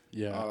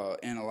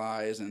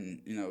analyze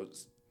and,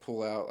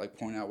 pull out, like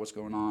point out what's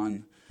going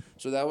on.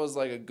 So that was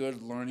like a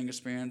good learning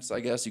experience, I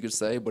guess you could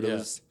say, but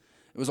it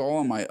was all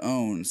on my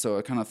own. So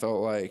I kind of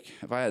felt like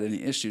if I had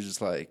any issues, it's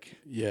like,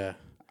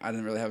 I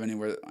didn't really have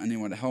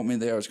anyone to help me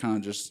there. I was kind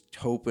of just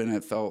hoping.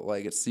 It felt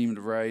like it seemed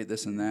right,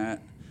 this and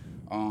that.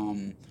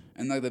 And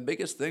like the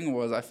biggest thing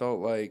was I felt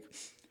like,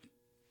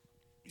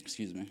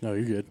 excuse me. No,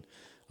 you're good. I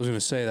was going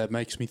to say that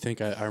makes me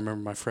think I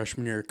remember my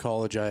freshman year of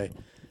college, I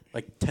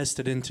like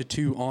tested into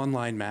 2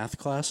 online math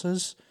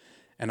classes,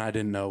 and I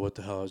didn't know what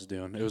the hell I was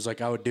doing. It was like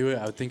I would do it.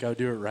 I would think I would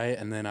do it right,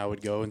 and then I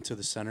would go into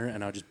the center,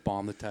 and I would just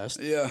bomb the test.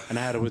 Yeah. And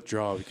I had to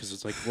withdraw because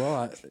it's like,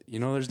 well,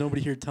 there's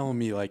nobody here telling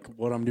me, like,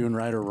 what I'm doing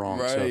right or wrong.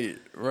 Right.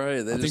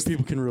 I think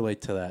people can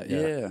relate to that.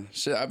 Yeah.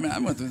 Shit, I mean, I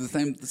went through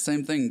the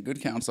same thing.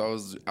 Good count. So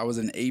I was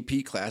in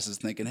AP classes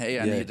thinking, hey,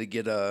 I need to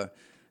get a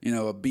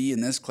B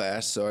in this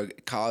class. So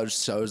college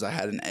shows I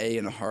had an A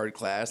in a hard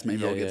class.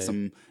 Maybe I'll get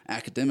some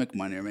academic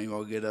money, or maybe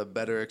I'll get a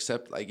better be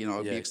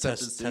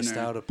accepted sooner. Test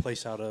out a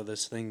place out of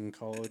this thing in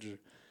college.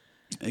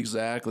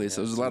 Exactly.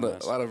 So there's a lot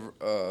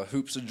of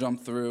hoops to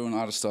jump through and a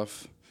lot of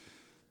stuff,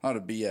 a lot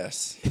of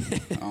BS.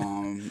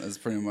 Is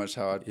pretty much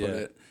how I'd put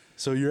it.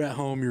 So you're at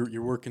home,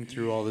 you're working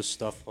through all this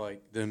stuff.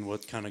 Like, then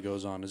what kind of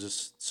goes on? Is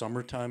this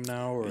summertime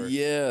now, or?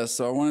 Yeah,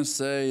 so I want to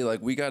say,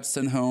 like, we got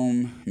sent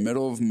home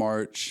middle of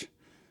March.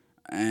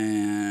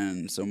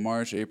 And so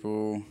March,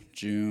 April,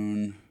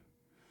 June.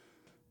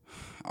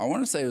 I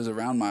want to say it was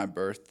around my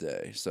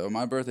birthday. So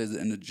my birthday is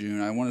the end of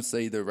June. I want to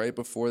say either right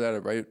before that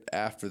or right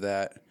after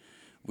that.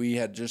 We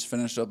had just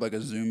finished up like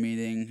a Zoom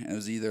meeting. It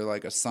was either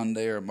like a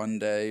Sunday or a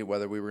Monday,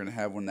 whether we were going to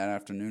have one that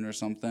afternoon or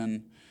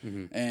something.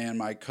 Mm-hmm. And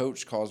my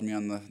coach calls me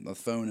on the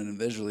phone and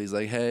visually he's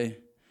like, "Hey,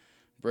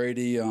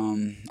 Brady."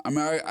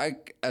 I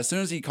as soon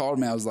as he called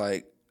me, I was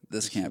like,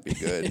 "This can't be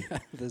good."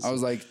 I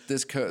was like,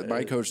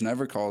 my coach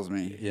never calls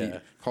me. Yeah. He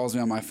calls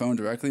me on my phone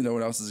directly. No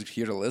one else is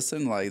here to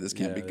listen. Like, this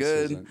can't be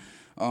good.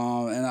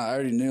 And I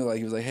already knew, like,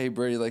 he was like, "Hey,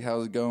 Brady, like,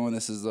 how's it going?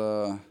 This is,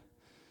 damn,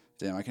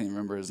 I can't even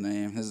remember his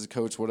name. This is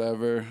Coach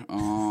whatever.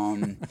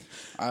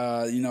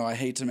 I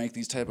hate to make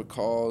these type of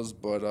calls,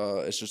 but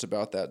it's just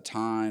about that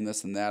time,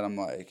 this and that." I'm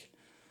like,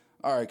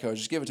 "All right, Coach,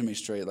 just give it to me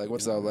straight. Like,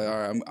 what's up? Like, all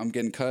right, I'm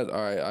getting cut.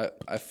 All right,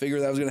 I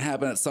figured that was going to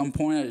happen at some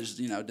point. I just,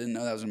 didn't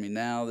know that was going to be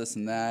now, this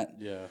and that."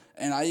 Yeah.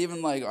 And I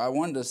even, like, I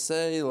wanted to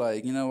say,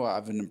 like,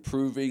 I've been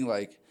improving.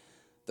 Like,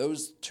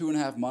 those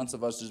 2.5 months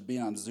of us just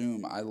being on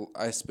Zoom,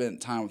 I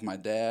spent time with my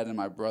dad and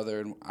my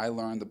brother, and I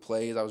learned the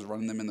plays. I was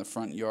running them in the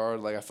front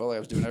yard. Like, I felt like I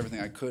was doing everything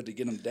I could to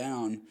get them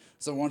down.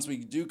 So once we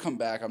do come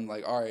back, I'm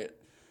like, all right,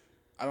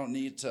 I don't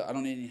need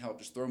any help.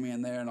 Just throw me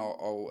in there, and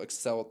I'll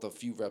excel at the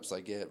few reps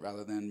I get,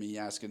 rather than me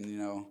asking,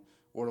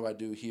 what do I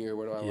do here?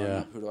 Where do I line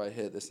up? Who do I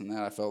hit? This and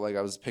that. I felt like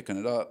I was picking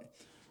it up,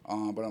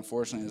 but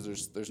unfortunately,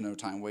 there's no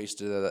time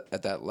wasted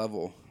at that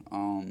level.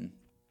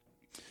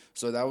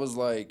 So that was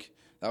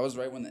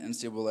right when the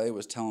NCAA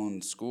was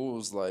telling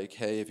schools, like,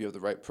 "Hey, if you have the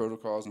right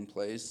protocols in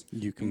place,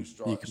 you can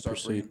start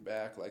proceed. bringing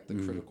back like the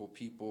critical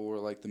people or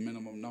like the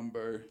minimum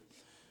number."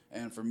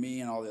 And for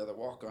me and all the other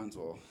walk-ons,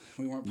 well,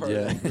 we weren't part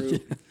of that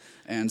group.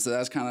 And so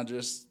that's kind of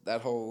just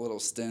that whole little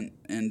stint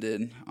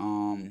ended.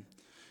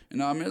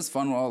 It was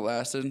fun while it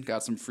lasted.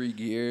 Got some free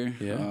gear.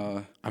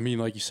 Yeah.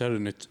 Like you said,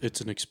 and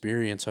it's an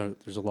experience.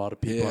 There's a lot of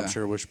people I'm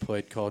sure wish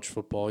played college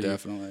football.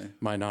 Definitely. You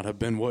might not have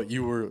been what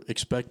you were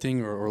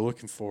expecting or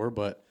looking for,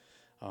 but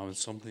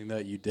it's something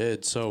that you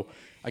did. So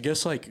I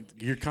guess, like,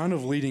 you're kind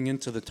of leading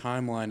into the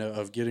timeline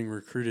of getting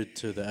recruited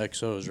to the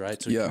XOs,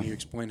 right? So can you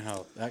explain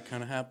how that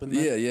kind of happened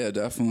then? Yeah,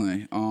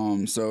 definitely.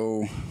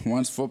 So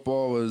once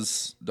football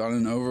was done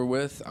and over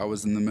with, I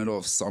was in the middle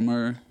of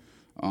summer.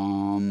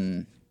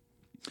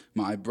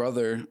 My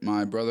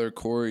brother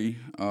Corey,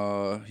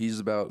 he's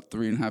about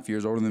 3.5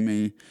 years older than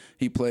me.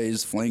 He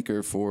plays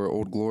flanker for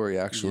Old Glory,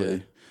 actually.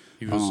 Yeah.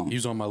 He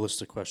was on my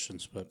list of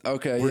questions, but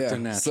okay, worked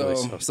in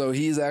naturally. So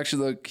he's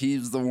actually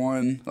he's the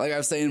one. Like I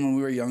was saying, when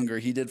we were younger,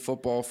 he did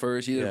football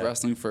first. He did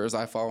wrestling first.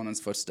 I followed in his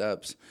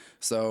footsteps.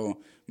 So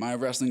my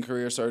wrestling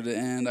career started to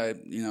end. I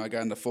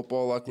got into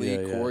football.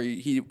 Luckily, Corey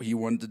he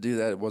wanted to do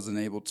that. Wasn't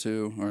able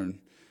to, or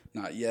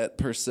not yet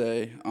per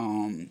se.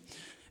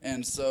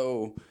 And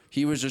so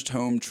he was just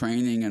home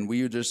training, and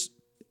we just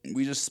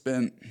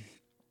spent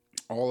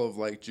all of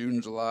like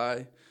June,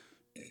 July.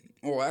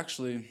 Well,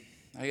 actually,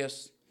 I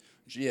guess.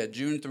 Yeah,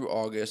 June through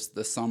August,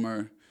 the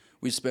summer,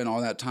 we spent all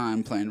that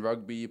time playing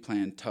rugby,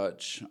 playing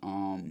touch.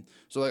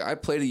 So, like, I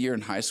played a year in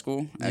high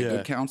school at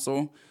Good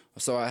Counsel,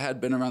 so I had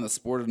been around the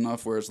sport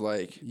enough where it's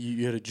like...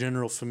 You had a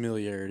general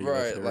familiarity with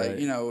it, right?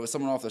 Like,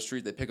 someone off the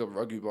street, they pick up a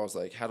rugby ball, it's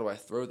like, how do I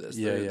throw this?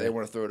 They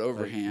want to throw it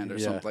overhand or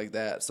something like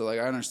that. So, like,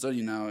 I understood,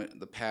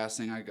 the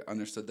passing, I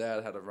understood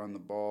that, how to run the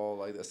ball,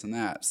 like this and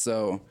that.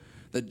 So...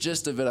 the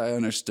gist of it, I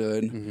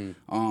understood.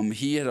 Mm-hmm.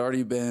 He had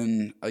already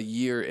been a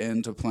year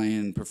into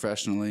playing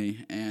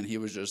professionally, and he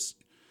was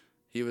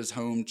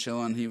home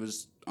chilling. He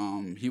was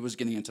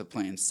getting into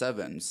playing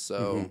sevens.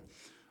 So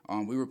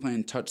we were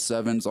playing touch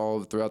sevens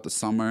all throughout the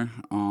summer.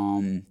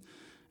 And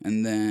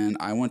then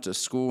I went to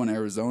school in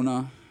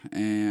Arizona,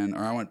 or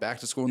I went back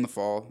to school in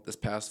this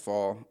past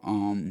fall.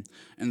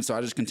 And so I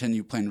just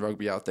continued playing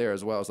rugby out there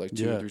as well. It was like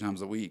 2 or 3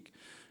 times a week.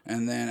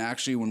 And then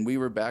actually when we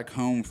were back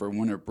home for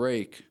winter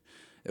break,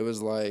 it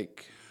was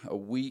like a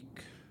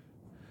week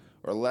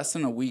or less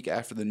than a week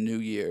after the new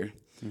year.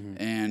 Mm-hmm.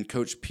 And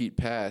Coach Pete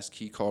Pask,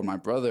 he called my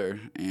brother,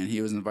 and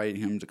he was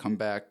inviting him to come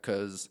back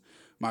because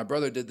my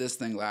brother did this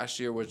thing last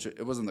year, which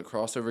it wasn't the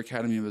Crossover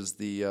Academy. It was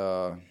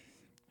the...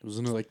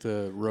 wasn't it like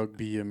the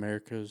Rugby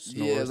Americas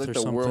North? Yeah, it was like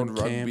the World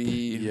Rugby.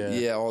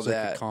 Yeah, all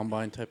that. Like a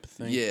combine type of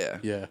thing.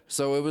 Yeah.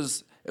 So it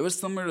was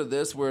similar to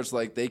this, where it's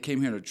like they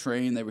came here to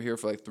train. They were here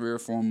for like 3 or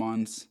 4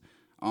 months.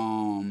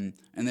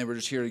 And they were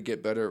just here to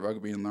get better at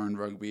rugby and learn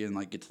rugby and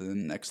like get to the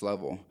next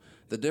level.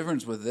 The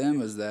difference with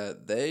them is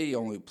that they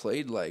only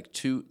played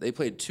they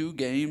played 2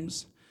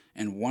 games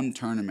and 1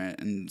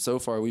 tournament. And so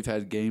far we've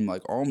had a game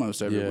like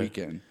almost every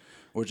weekend,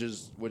 which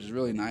is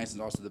really nice,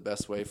 and also the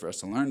best way for us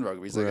to learn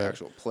rugby is like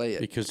actual play it.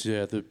 Because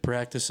the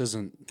practice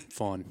isn't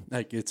fun.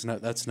 Like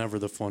that's never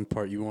the fun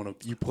part.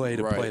 You play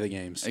to play the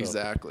game. So.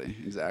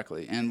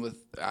 Exactly. And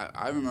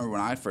I remember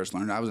when I first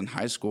learned, I was in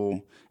high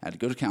school at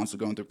Good Counsel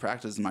going through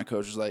practice, and my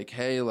coach was like,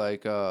 "Hey,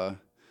 like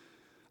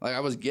like I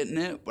was getting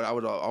it, but I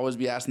would always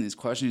be asking these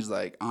questions. He's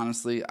like,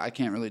 honestly, I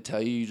can't really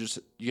tell you.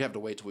 You have to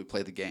wait till we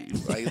play the game.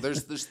 Like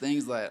there's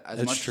things that as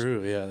That's much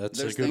true. Yeah, that's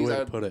a there's good things way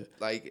to put it.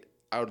 Like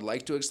I would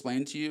like to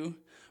explain to you,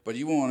 but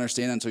you won't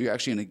understand until you're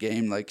actually in a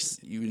game. Like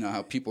you know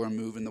how people are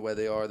moving, the way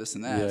they are, this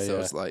and that. Yeah, so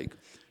yeah. it's like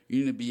you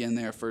need to be in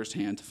there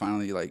firsthand to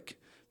finally like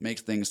make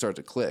things start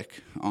to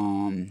click.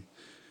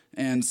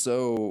 And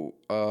so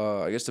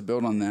I guess to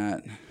build on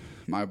that,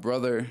 my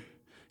brother,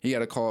 he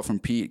got a call from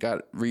Pete,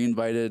 got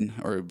re-invited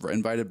or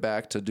invited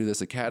back to do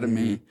this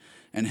academy,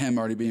 and him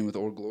already being with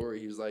Old Glory,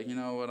 he was like, you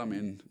know what, I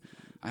mean,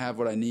 I have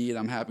what I need.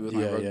 I'm happy with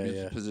my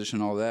rugby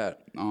position, all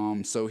that.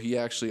 So he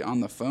actually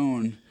on the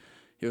phone,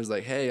 he was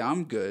like, hey,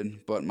 I'm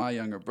good, but my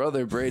younger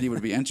brother, Brady,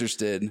 would be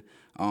interested.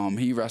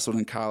 He wrestled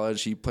in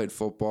college. He played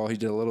football. He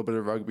did a little bit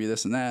of rugby,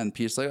 this and that. And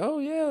Pete's like, oh,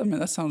 yeah, I mean,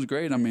 that sounds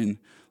great. I mean,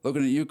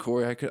 looking at you,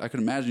 Corey, I could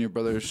imagine your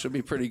brother should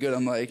be pretty good.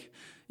 I'm like,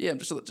 yeah, I'm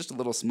just a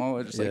little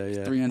smaller, just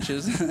 3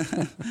 inches.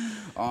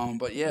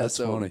 But yeah, that's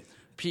so funny.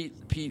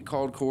 Pete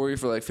called Corey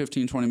for like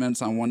 15, 20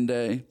 minutes on one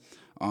day.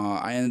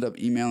 I ended up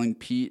emailing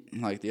Pete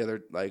like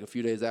a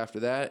few days after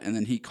that, and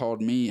then he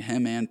called me,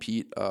 him and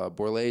Pete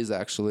Borlaise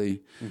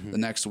actually the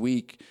next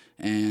week,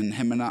 and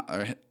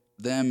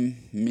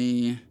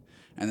me,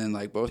 and then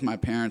like both my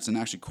parents and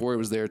actually Corey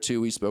was there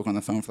too. We spoke on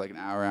the phone for like an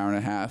hour and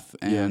a half,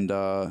 and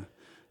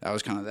that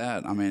was kind of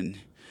that. I mean,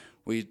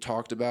 we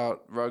talked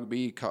about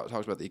rugby, talked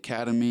about the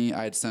academy.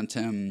 I had sent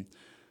him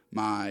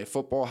my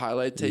football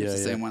highlight tapes, the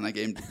same one I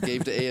gave to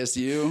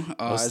ASU.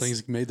 Those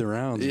things made the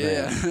rounds,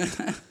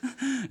 man.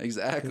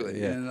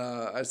 Exactly. And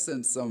I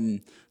sent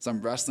some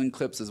wrestling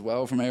clips as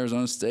well from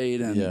Arizona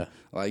State, and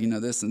like, you know,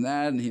 this and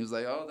that. And he was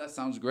like, oh, that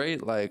sounds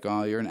great. Like,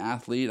 you're an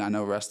athlete. I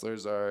know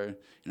wrestlers are,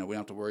 you know, we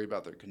don't have to worry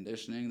about their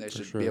conditioning. They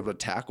should be able to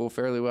tackle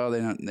fairly well. They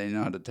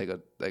know how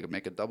to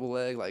make a double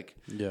leg. Like,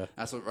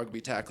 that's what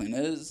rugby tackling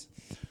is.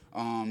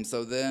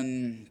 So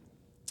then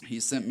he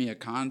sent me a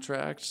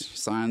contract,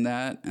 signed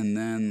that, and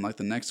then like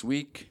the next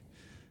week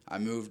I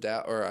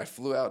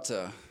flew out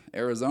to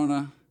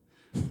Arizona,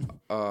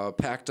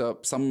 packed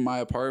up some of my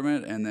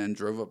apartment, and then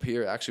drove up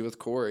here actually with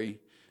Corey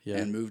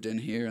and moved in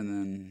here, and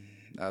then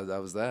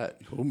that was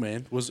that. Oh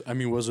man, was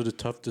it a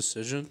tough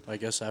decision? I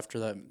guess after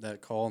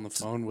that call on the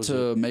phone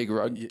to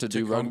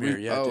do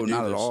rugby. Oh,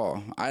 not at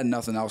all. I had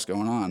nothing else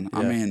going on.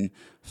 I mean,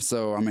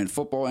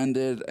 football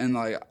ended, and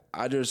like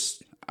I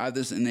had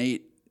this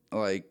innate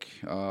like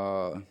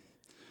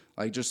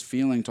just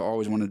feeling to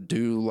always want to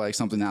do like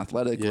something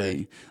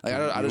athletically. Like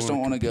I just don't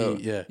want to go.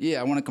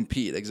 I want to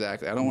compete.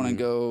 Exactly. I don't want to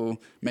go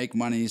make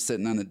money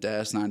sitting on the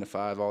desk 9 to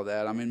 5, all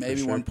that. I mean,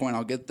 maybe one point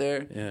I'll get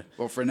there. Yeah.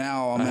 But for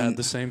now, I had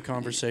the same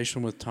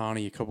conversation with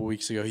Tani a couple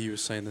weeks ago. He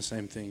was saying the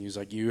same thing. He was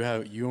like, you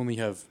only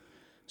have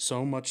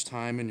so much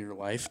time in your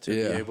life to be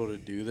able to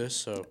do this,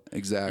 so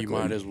you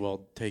might as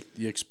well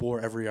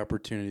explore every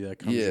opportunity that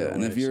comes your way.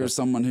 And if you're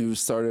someone who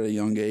started at a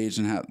young age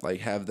and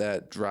have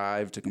that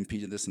drive to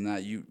compete at this and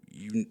that, you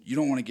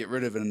don't want to get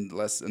rid of it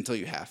until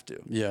you have to.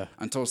 Yeah.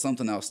 Until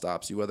something else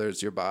stops you, whether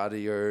it's your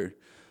body or,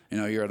 you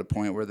know, you're at a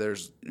point where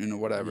there's, you know,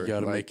 whatever. You got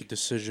to make a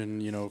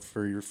decision, you know,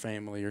 for your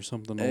family or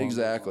something.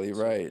 Exactly,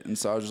 right. And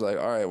so I was just like,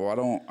 all right,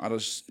 well,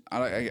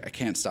 I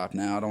can't stop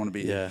now. I don't want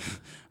to be.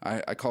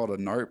 I call it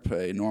a NARP,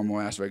 a normal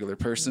ass regular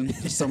person,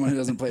 someone who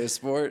doesn't play a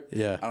sport. I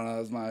don't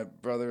know. As my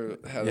brother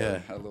had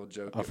a little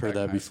joke. I've heard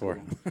that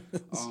before.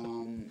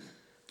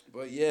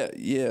 But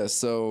yeah.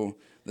 So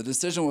the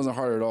decision wasn't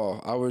hard at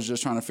all. I was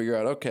just trying to figure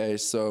out. Okay,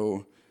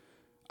 so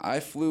I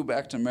flew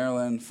back to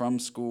Maryland from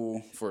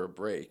school for a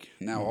break.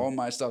 Now all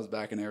my stuff's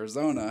back in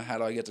Arizona. How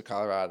do I get to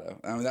Colorado?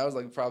 I mean, that was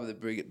like probably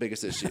the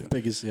biggest issue.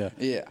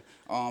 Yeah.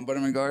 But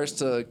in regards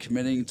to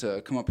committing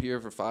to come up here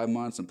for 5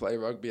 months and play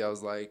rugby, I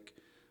was like,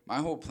 my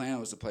whole plan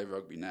was to play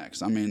rugby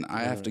next. I mean,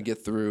 I have to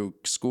get through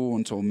school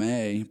until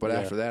May, but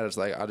after that, it's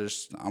like I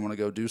want to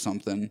go do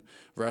something.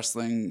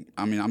 Wrestling,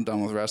 I mean, I'm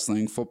done with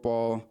wrestling.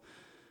 Football,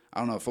 I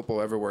don't know if football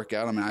will ever work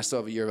out. I mean, I still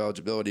have a year of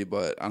eligibility,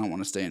 but I don't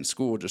want to stay in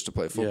school just to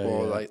play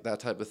football, like that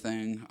type of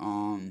thing.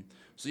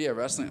 So yeah,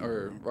 wrestling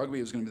or rugby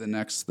was going to be the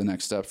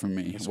next step for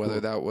me. That's whether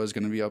that was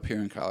going to be up here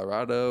in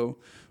Colorado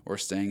or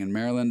staying in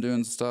Maryland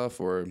doing stuff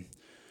or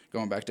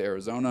going back to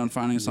Arizona and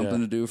finding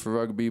something to do for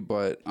rugby.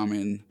 But I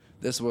mean,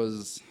 this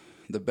was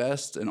the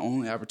best and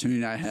only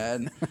opportunity I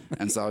had,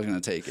 and so I was going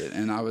to take it.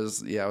 And I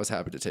was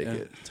happy to take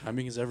it.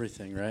 Timing is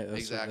everything, right? That's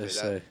exactly. What they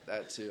say.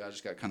 That too. I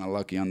just got kind of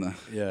lucky on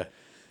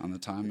the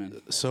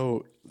timing.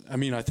 So, I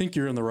mean, I think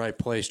you're in the right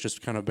place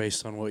just kind of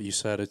based on what you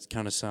said. It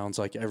kind of sounds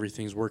like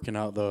everything's working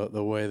out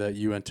the way that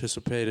you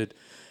anticipated.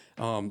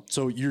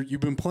 So you've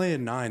been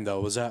playing 9,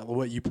 though. Was that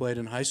what you played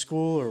in high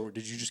school, or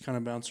did you just kind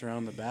of bounce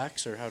around the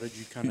backs, or how did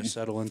you kind of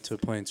settle into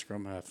playing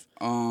scrum half?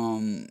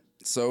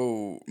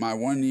 So my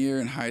 1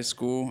 year in high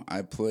school,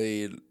 I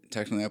played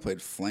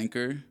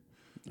flanker.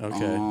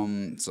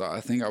 Okay. So I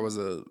think I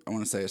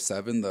want to say a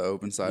 7, the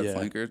open side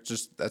flanker.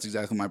 Just that's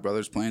exactly what my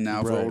brother's playing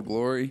now for Old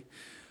Glory.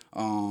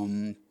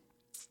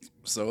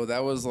 So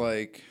that was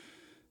like,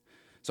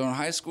 so in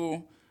high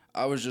school,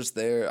 I was just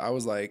there. I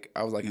was like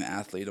an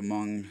athlete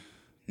among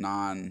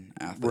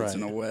non-athletes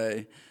in a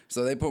way.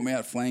 So they put me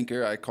at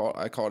flanker. I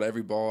called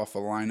every ball off a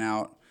line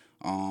out.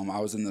 I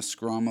was in the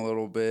scrum a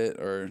little bit,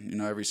 or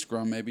every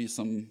scrum maybe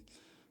some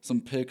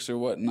picks or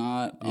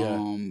whatnot.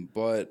 Yeah.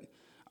 But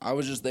I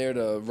was just there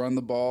to run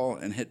the ball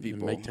and hit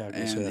people. Make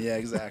tackles. And yeah,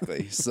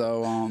 exactly.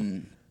 So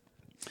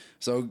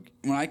so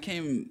when I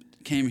came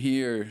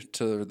here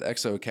to the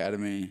EXO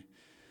Academy,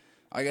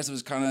 I guess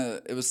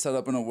it was set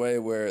up in a way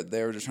where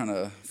they were just trying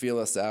to feel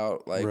us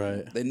out.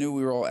 Like they knew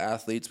we were all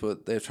athletes,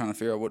 but they were trying to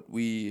figure out what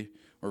we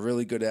were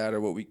really good at,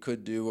 or what we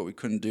could do, what we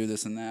couldn't do,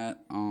 this and that.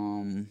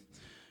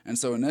 And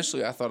so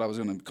initially I thought I was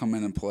going to come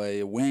in and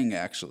play wing,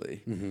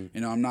 actually.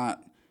 Mm-hmm. I'm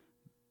not,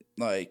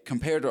 like,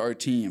 compared to our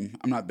team,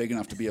 I'm not big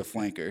enough to be a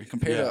flanker.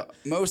 Compared to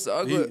most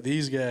other...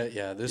 These guys,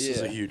 this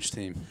is a huge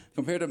team.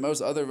 Compared to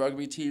most other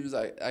rugby teams,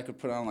 I could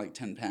put on, like,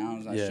 10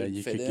 pounds. And I should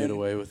you fit could in. get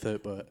away with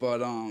it, but...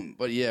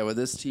 But yeah, with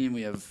this team,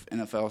 we have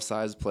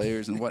NFL-sized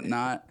players and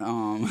whatnot.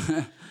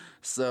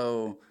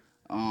 So...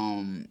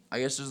 I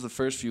guess just the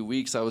first few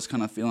weeks I was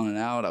kind of feeling it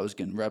out. I was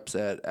getting reps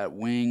at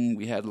wing.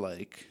 We had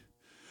I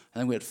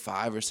think we had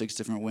 5 or 6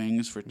 different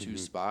wings for 2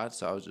 spots.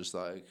 So I was just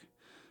like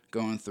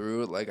going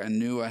through it. Like, I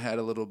knew I had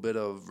a little bit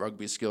of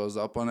rugby skills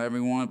up on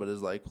everyone, but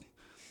it's like,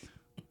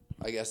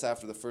 I guess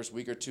after the first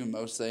week or two,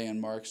 Mose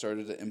and Mark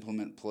started to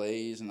implement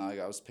plays, and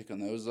I was picking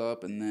those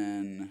up, and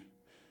then...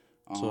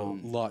 So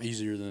a lot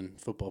easier than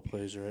football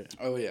plays, right?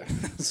 Oh, yeah.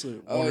 So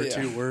one or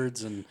 2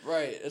 words and...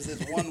 Right. It's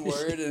one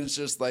word, and it's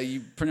just like you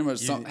pretty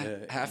much...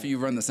 half of you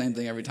run the same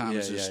thing every time.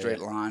 It's just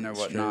straight line or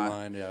whatnot. Straight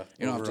line, yeah.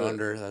 You don't have to...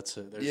 under, that's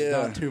it. There's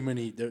not too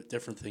many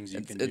different things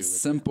you can do. It's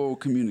simple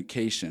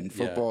communication.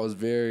 Football is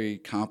very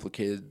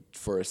complicated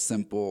for a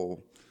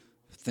simple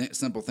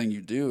thing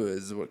you do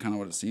is what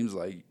it seems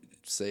like.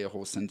 Say a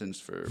whole sentence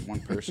for one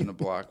person to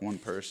block, one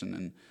person,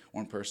 and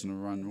one person to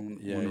run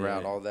one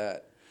route, all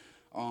that.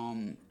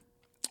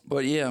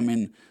 But yeah, I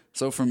mean,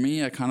 so for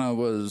me, I kind of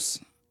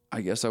was,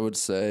 I guess I would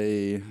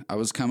say, I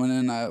was coming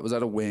in, I was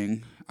at a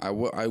wing. I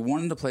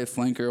wanted to play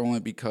flanker only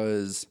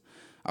because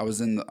I was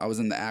in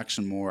the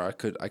action more. I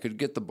could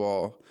get the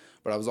ball,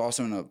 but I was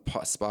also in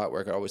a spot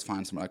where I could always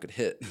find someone I could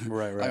hit.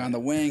 Right. Like on the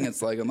wing,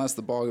 it's like, unless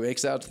the ball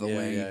makes out to the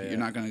wing, you're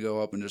not going to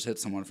go up and just hit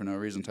someone for no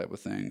reason type of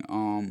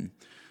thing.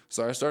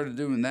 So I started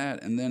doing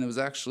that, and then it was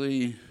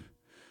actually,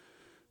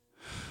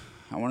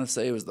 I want to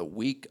say it was the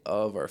week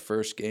of our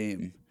first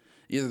game.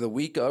 Either the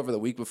week of or the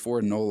week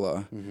before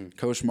NOLA,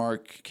 Coach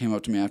Mark came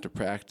up to me after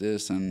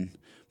practice and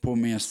pulled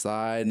me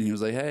aside, and he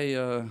was like, "Hey,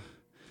 I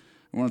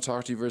want to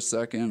talk to you for a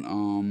second.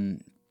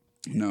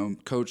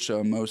 Coach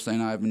Mose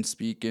and I have been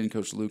speaking,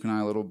 Coach Luke and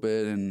I a little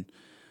bit, and,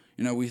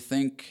 we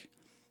think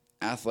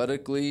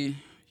athletically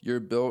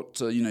you're built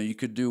to, you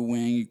could do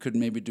wing, you could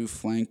maybe do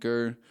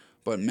flanker,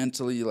 but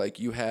mentally, like,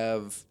 you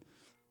have...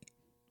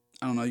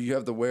 I don't know, you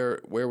have the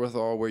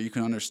wherewithal where you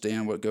can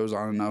understand what goes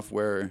on enough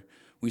where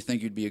we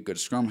think you'd be a good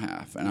scrum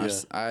half." And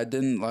I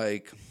didn't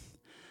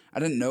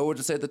know what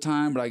to say at the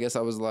time, but I guess I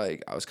was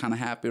kind of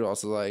happy, but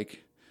also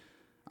like,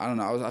 I don't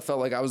know, I felt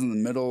like I was in the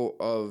middle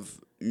of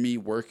me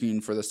working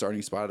for the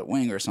starting spot at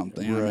wing or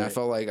something. You know what I mean? I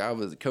felt like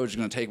the coach was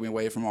going to take me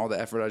away from all the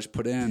effort I just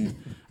put in.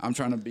 I'm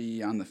trying to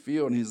be on the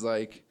field, and he's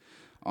like,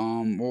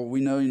 well,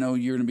 we know,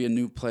 you're going to be a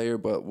new player,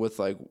 but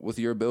with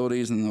your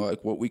abilities and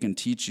like what we can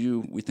teach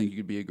you, we think you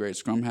could be a great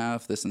scrum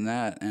half, this and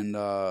that. And,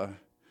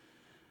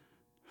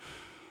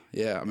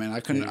 yeah, I mean, I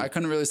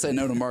couldn't really say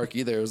no to Mark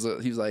either. He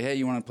was like, "Hey,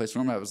 you want to play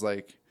scrum?" I was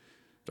like,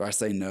 "Do I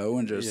say no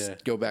and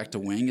just go back to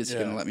wing? Is he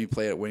going to let me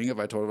play at wing if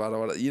I told him I don't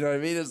want to?" You know what I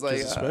mean? It's like,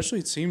 especially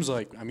it seems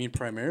like, I mean,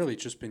 primarily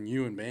it's just been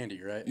you and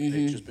Bandy, right?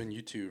 They've just been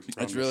you two.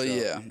 It's really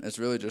it's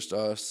really just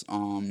us.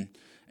 And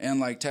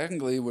like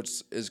technically,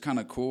 what's is kind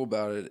of cool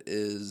about it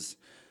is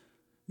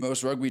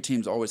most rugby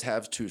teams always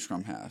have 2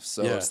 scrum halves.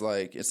 So it's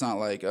not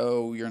like,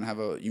 oh,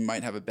 you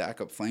might have a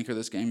backup flanker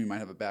this game, you might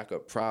have a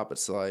backup prop.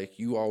 It's like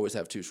you always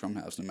have 2 scrum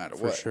halves no matter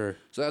what. For sure.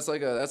 So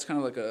that's kind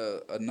of like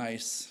a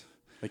nice,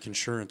 like,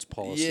 insurance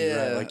policy,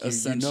 right? Like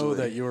you know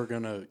that you're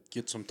gonna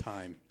get some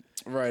time.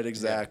 Right,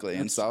 exactly.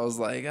 And so I was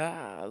like,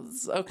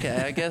 okay,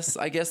 I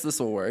guess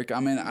this will work. I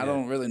mean, I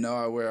don't really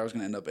know where I was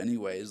gonna end up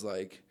anyways.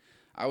 Like,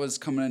 I was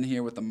coming in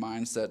here with the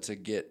mindset to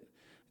get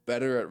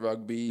better at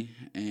rugby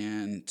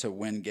and to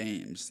win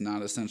games,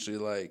 not essentially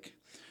like,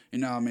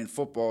 I mean,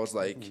 football is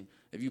like,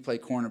 if you play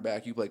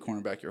cornerback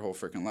your whole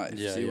freaking life.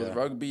 With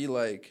rugby,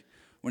 like,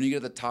 when you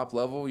get to the top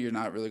level, you're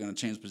not really going to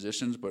change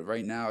positions, but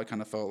right now I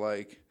kind of felt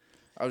like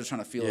I was just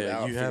trying to feel it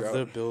out. You have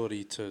the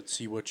ability to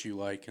see what you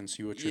like and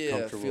see what you're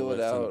comfortable with. Feel it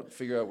out,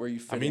 figure out where you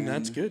fit in. I mean,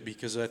 that's good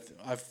because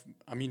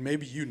I mean,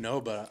 maybe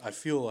but I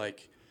feel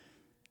like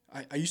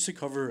I used to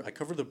cover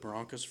the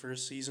Broncos for a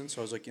season, so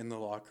I was like in the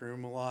locker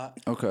room a lot.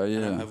 Okay,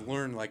 yeah. And I've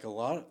learned like a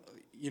lot.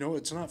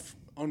 It's not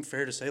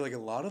unfair to say like a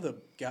lot of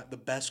the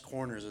best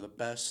corners are the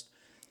best.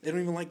 They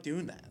don't even like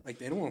doing that. Like,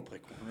 they don't want to play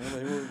corner.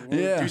 They want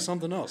to do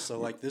something else. So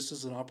like, this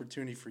is an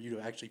opportunity for you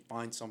to actually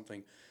find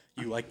something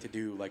you like to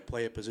do, like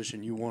play a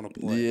position you want to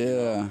play.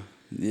 Yeah.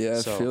 Yeah,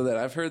 I So- feel that.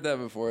 I've heard that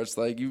before. It's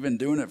like you've been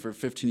doing it for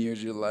 15 years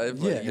of your life.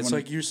 Yeah, you it's wanna-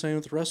 like you're saying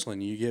with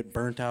wrestling, you get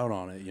burnt out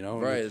on it, you know?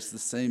 right. It's the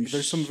same.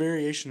 There's some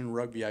variation in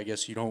rugby, I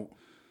guess you don't.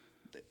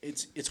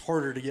 It's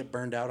harder to get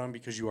burned out on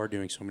because you are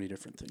doing so many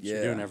different things.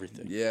 You're doing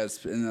everything. Yeah,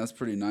 and that's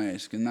pretty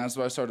nice. And that's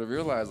what I started to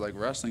realize. Like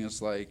wrestling,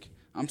 it's like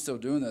I'm still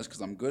doing this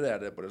because I'm good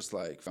at it. But it's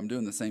like if I'm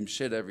doing the same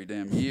shit every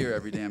damn year,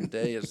 every damn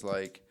day, it's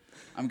like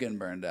I'm getting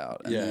burned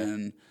out. And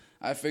then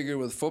I figured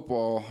with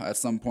football, at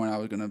some point I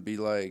was gonna be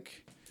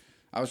like.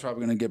 I was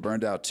probably going to get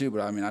burned out too,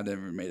 but I mean, I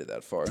never made it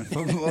that far in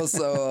football,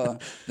 so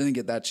didn't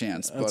get that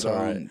chance. That's but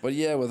all right. But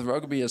yeah, with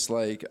rugby, it's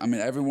like, I mean,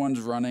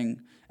 everyone's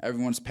running,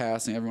 everyone's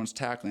passing, everyone's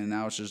tackling, and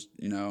now it's just,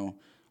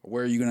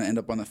 where are you going to end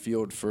up on the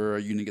field for? Are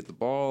you going to get the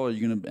ball? Are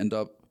you going to end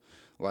up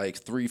like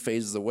 3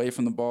 phases away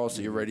from the ball,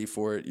 so you're ready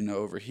for it,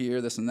 over here,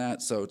 this and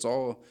that. So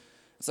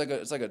it's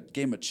like a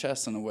game of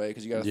chess in a way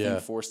because you got to think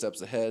 4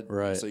 steps ahead,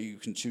 right? So you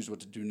can choose what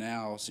to do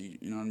now. So you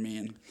know what I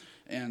mean.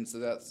 And so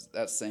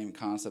that same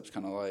concept's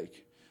kind of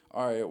like.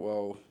 All right,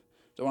 well,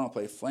 do I want to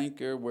play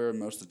flanker where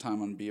most of the time I'm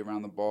going to be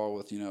around the ball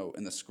with,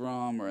 in the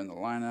scrum or in the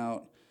line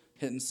out,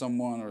 hitting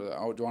someone, or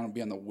do I want to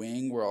be on the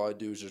wing where all I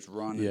do is just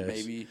run and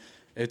maybe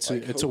it's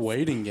a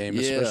waiting game,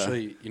 Yeah.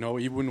 especially,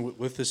 even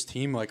with this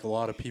team, like a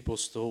lot of people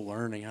still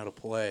learning how to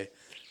play.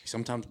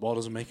 Sometimes the ball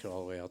doesn't make it all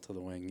the way out to the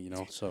wing,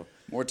 so.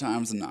 More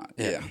times than not,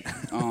 yeah.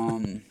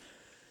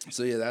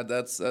 So, yeah,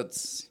 that's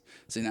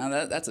see,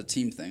 now that's a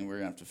team thing we're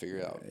going to have to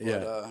figure out.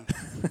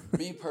 But,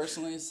 me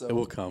personally, so. It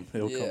will come.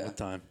 It will come with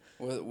time.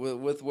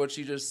 With what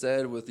you just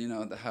said, with the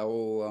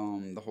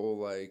whole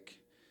like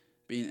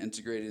being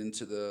integrated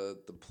into the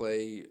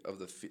play of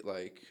the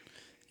like.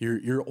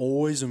 You're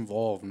always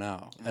involved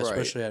now,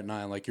 especially at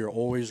 9. Like you're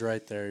always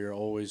right there. You're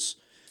always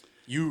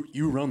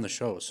you run the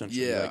show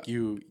essentially. Yeah. Like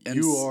you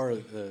are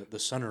the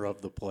center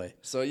of the play.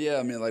 So yeah,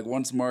 I mean, like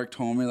once Mark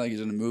told me like he's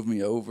gonna move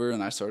me over,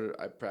 and I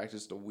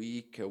practiced a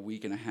week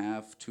and a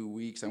half, 2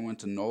 weeks. I went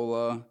to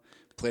NOLA,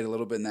 played a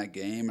little bit in that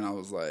game, and I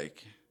was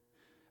like.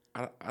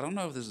 I don't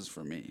know if this is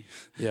for me.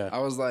 Yeah. I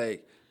was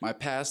like, my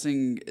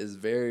passing is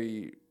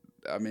it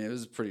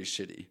was pretty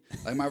shitty.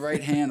 Like my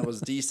right hand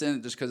was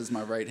decent just because it's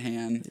my right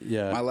hand.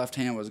 Yeah. My left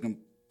hand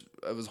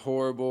it was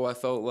horrible. I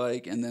felt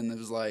like, and then it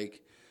was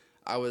like,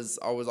 I was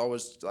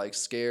always like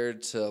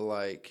scared to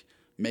like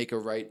make a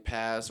right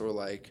pass or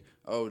like,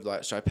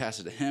 should I pass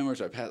it to him or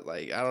should I pass?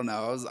 Like I don't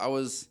know. I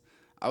was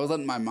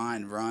letting my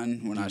mind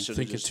run when I should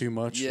have thinking too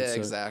much. Yeah,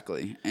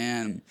 exactly.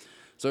 And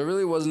so it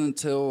really wasn't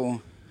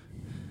until.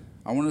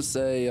 I want to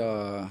say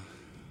the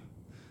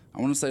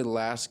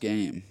last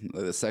game,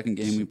 like the second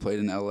game we played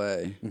in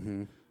LA.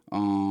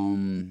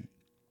 Mm-hmm.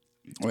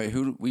 Wait,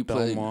 who did we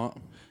play? Belmont.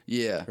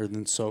 Yeah. Or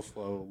then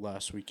SoFlo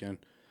last weekend.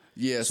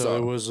 Yeah. So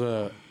it was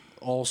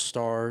All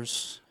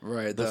Stars.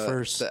 Right. The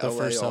first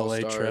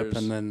LA trip,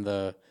 and then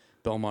the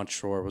Belmont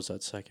Shore was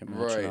that second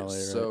match in LA. Right.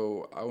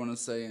 So I want to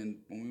say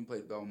when we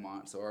played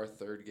Belmont, so our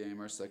third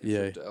game, our second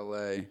trip to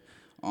LA,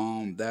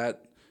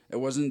 it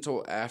wasn't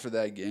until after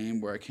that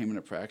game where I came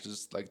into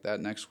practice like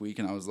that next week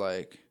and I was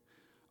like,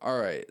 all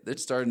right,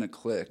 it's starting to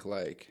click.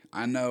 Like,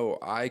 I know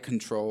I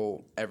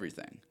control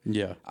everything.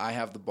 Yeah. I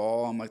have the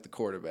ball. I'm like the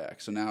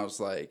quarterback. So now it's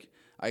like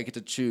I get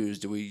to choose.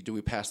 Do we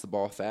pass the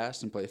ball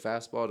fast and play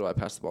fastball? Do I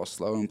pass the ball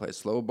slow and play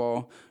slow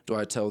ball? Do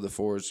I tell the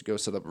forwards to go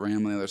set up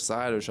Ram on the other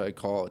side? Or should I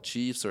call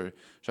Chiefs? Or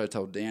should I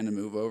tell Dan to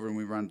move over and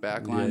we run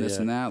back line,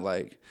 and that?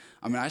 Like,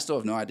 I mean, I still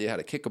have no idea how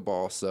to kick a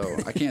ball, so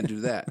I can't do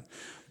that.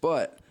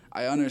 But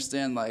I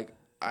understand, like,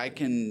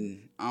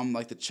 I'm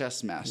like the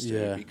chess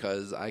master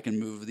because I can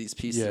move these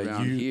pieces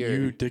around here.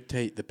 You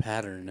dictate the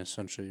pattern,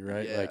 essentially,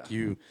 right? Yeah. Like,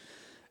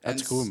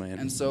 that's cool, man.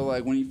 And so,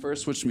 like, when he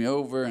first switched me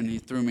over and he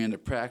threw me into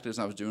practice,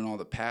 I was doing all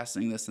the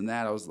passing, this and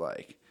that, I was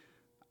like,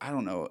 I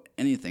don't know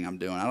anything I'm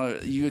doing.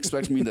 You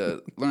expect me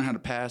to learn how to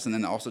pass and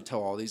then also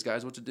tell all these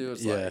guys what to do?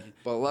 It's like,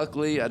 but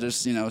luckily, I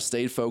just,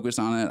 stayed focused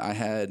on it. I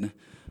had...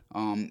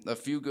 a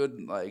few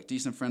good, like,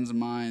 decent friends of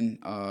mine,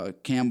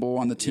 Campbell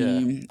on the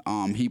team.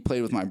 He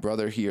played with my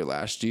brother here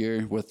last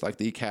year with, like,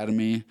 the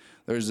academy.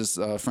 There's this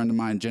friend of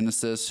mine,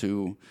 Genesis,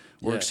 who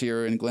works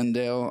here in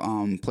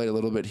Glendale, played a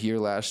little bit here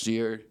last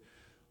year.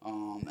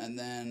 And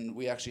then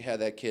we actually had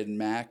that kid,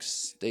 Max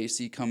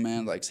Stacy, come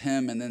in, like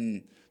him, and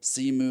then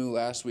Simu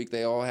last week.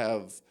 They all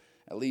have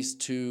at least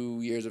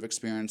 2 years of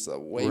experience,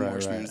 way more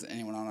experience than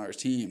anyone on our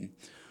team.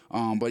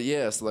 But,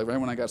 so, like, right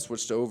when I got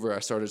switched over, I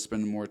started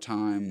spending more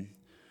time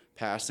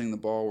passing the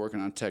ball,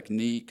 working on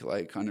technique,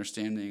 like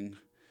understanding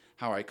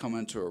how I come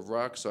into a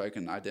ruck so I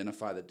can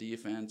identify the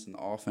defense and the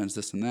offense,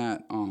 this and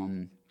that.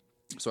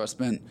 So I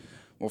spent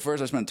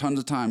tons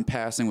of time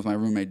passing with my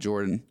roommate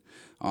Jordan.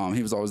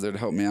 He was always there to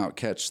help me out,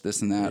 catch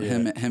this and that,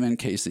 him and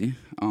Casey.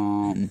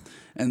 And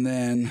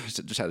then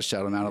just had to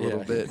shout him out a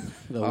little bit.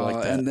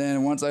 Like that. And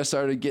then once I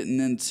started getting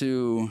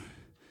into,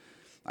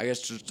 I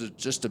guess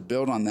just to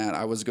build on that,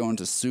 I was going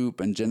to Soup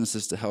and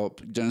Genesis to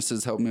help.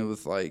 Genesis helped me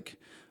with like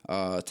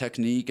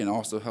technique and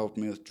also helped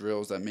me with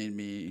drills that made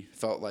me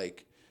felt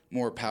like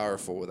more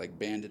powerful with like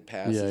banded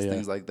passes,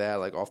 things like that,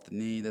 like off the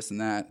knee, this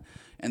and that.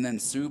 And then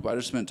Soup, I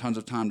just spent tons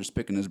of time just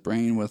picking his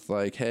brain with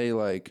like, hey,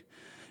 like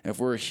if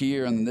we're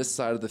here on this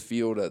side of the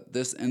field, at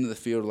this end of the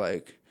field,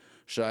 like,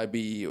 should I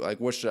be, like,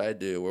 what should I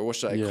do? Or what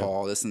should I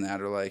call, this and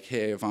that? Or, like,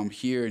 hey, if I'm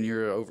here and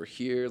you're over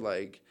here,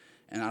 like,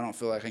 and I don't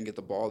feel like I can get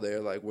the ball there,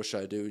 like, what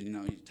should I do? You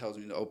know, he tells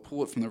me,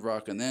 pull it from the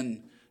ruck and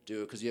then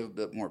do it because you have a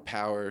bit more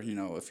power, you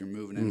know, if you're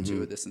moving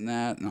into it, this and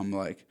that. And I'm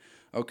like,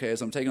 okay,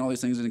 so I'm taking all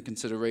these things into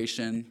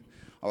consideration.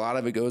 A lot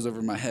of it goes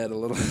over my head a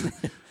little.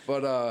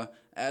 But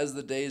as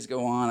the days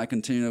go on, I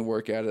continue to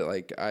work at it.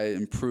 Like, I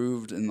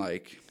improved and,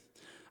 like,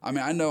 I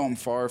mean, I know I'm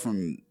far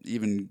from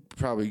even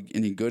probably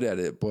any good at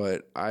it,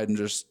 but I'm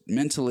just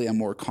mentally I'm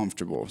more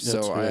comfortable.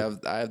 So I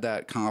have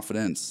that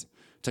confidence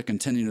to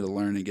continue to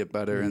learn and get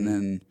better. And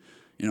then,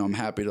 you know, I'm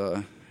happy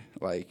to,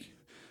 like,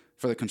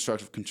 for the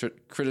constructive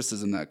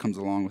criticism that comes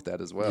along with that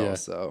as well. Yeah.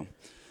 So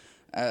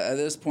at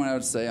this point, I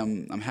would say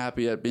I'm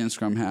happy at being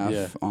scrum half.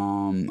 Yeah.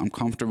 I'm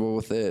comfortable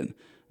with it.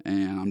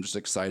 And I'm just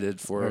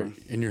excited for. Right.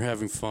 And you're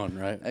having fun,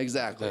 right?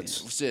 Exactly.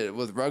 Shit,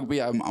 with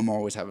rugby, I'm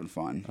always having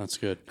fun. That's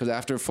good. Because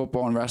after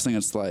football and wrestling,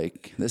 it's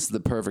like this is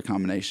the perfect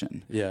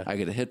combination. Yeah. I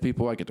get to hit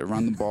people, I get to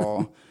run the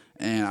ball,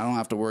 and I don't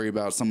have to worry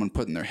about someone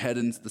putting their head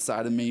into the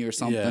side of me or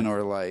something,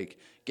 or like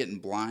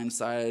getting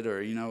blindsided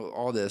or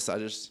all this.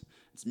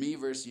 It's me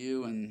versus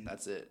you, and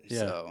that's it. Yeah.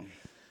 So.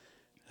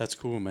 That's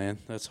cool, man.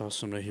 That's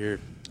awesome to hear.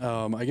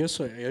 I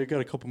guess I got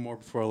a couple more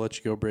before I let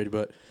you go, Brady,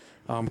 but.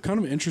 I'm kind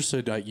of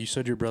interested. You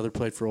said your brother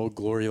played for Old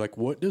Glory. Like,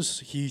 what does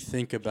he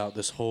think about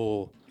this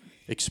whole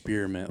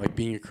experiment, like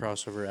being a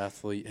crossover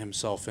athlete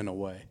himself in a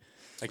way?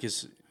 Like,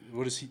 does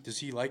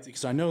he like?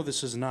 Because I know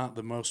this is not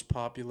the most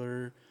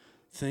popular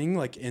thing,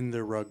 like in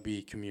the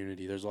rugby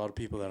community. There's a lot of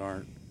people that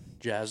aren't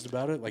jazzed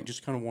about it. Like,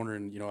 just kind of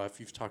wondering, if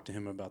you've talked to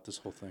him about this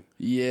whole thing.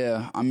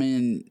 Yeah, I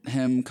mean,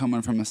 him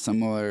coming from a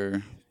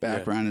similar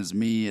background as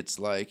me, it's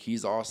like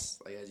he's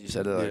also, like, as you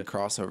said, a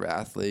crossover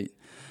athlete.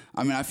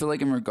 I mean, I feel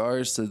like in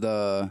regards to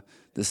the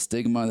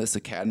stigma this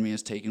academy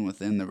has taken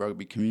within the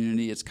rugby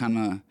community, it's kind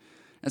of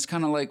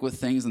like with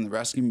things in the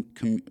wrestling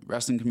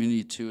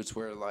community too. It's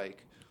where,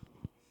 like,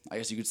 I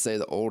guess you could say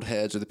the old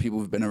heads or the people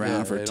who've been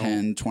around for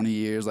 10, 20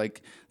 years,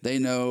 like, they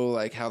know,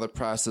 like, how the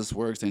process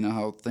works. They know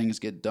how things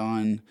get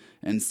done,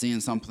 and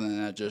seeing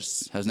something that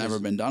just has never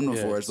been done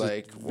before, it's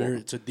like...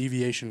 it's a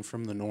deviation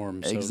from the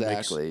norm. So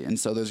exactly. And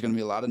so there's going to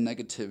be a lot of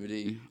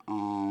negativity.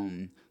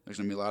 There's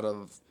going to be a lot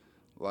of...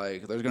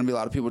 Like, there's going to be a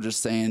lot of people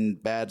just saying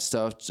bad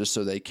stuff just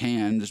so they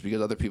can, just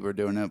because other people are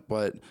doing it.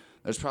 But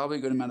there's probably a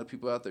good amount of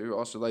people out there who are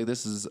also like,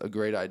 this is a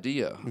great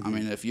idea. I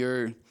mean, if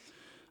you're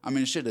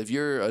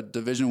a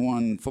Division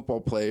I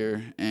football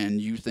player and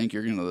you think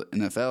you're going to the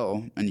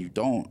NFL and you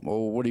don't,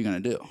 well, what are you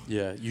going to do?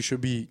 Yeah, you should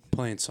be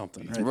playing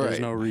something, right? There's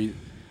no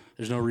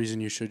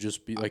reason you should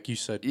just be, like you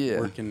said,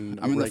 working.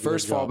 I mean, the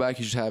first fallback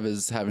you should have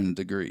is having a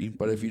degree.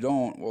 But if you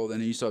don't, well, then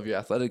you still have your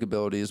athletic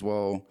abilities.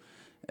 Well,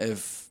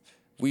 if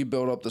we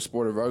build up the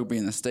sport of rugby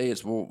in the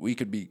States, we'll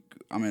be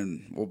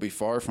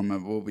far from it.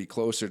 We'll be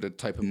closer to the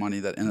type of money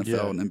that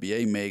NFL and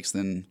NBA makes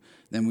than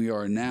we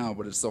are now.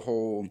 But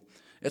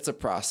it's a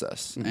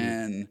process.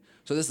 And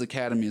so this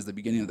academy is the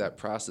beginning of that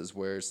process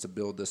where it's to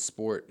build this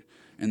sport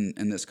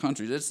in this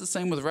country. It's the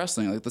same with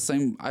wrestling.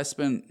 I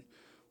spent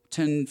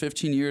 10,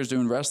 15 years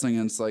doing wrestling,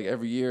 and it's like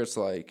every year it's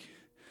like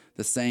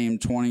the same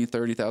 20,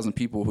 30,000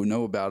 people who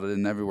know about it,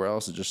 and everywhere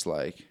else is just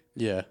like,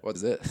 what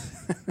is it?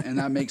 And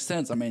that makes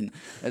sense. I mean,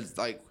 it's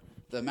like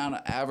the amount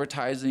of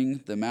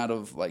advertising, the amount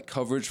of like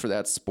coverage for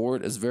that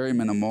sport is very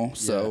minimal.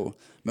 So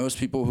most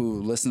people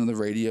who listen to the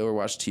radio or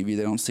watch TV,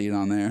 they don't see it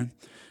on there.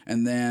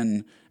 And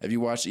then if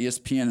you watch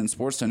ESPN and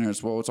SportsCenter,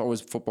 it's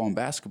always football and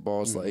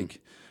basketball. It's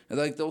like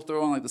they'll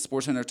throw on like the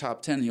SportsCenter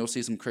top 10, and you'll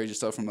see some crazy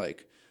stuff from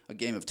like a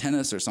game of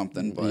tennis or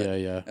something. But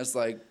it's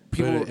like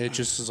people. It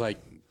just is like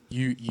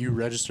you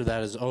register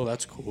that as, oh,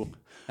 that's cool.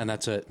 And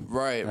that's it.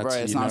 Right.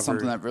 It's not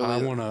something that really. I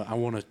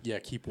wanna,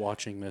 keep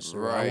watching this.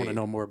 Or I wanna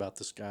know more about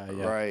this guy.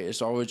 Yeah. Right.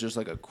 It's always just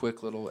like a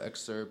quick little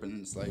excerpt, and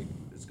it's like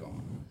it's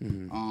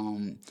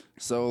gone.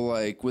 So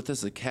like with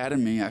this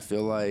academy, I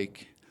feel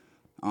like,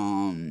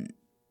 there's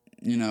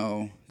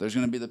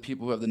gonna be the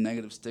people who have the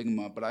negative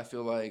stigma, but I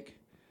feel like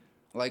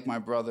my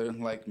brother,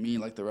 like me,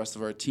 like the rest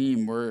of our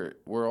team, we're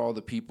all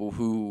the people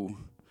who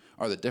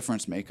are the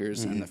difference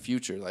makers in the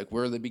future. Like,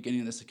 we're the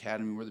beginning of this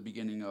academy. We're the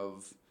beginning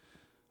of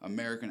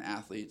American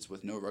athletes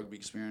with no rugby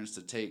experience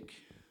to take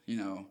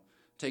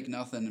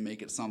nothing and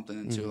make it something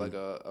into like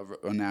a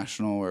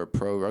national or a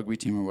pro rugby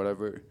team or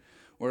whatever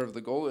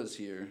the goal is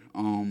here.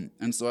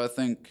 And so I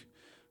think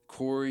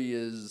Corey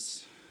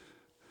his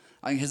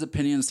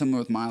opinion is similar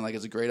with mine. Like,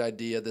 it's a great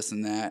idea, this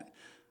and that.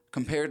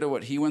 Compared to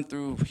what he went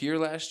through here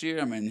last year,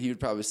 I mean, he would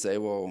probably say,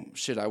 well,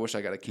 shit, I wish I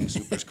got a King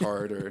Soopers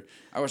card, or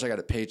I wish I got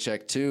a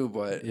paycheck too.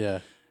 But,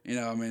 I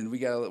mean, we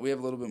have a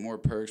little bit more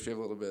perks. We have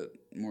a little bit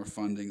more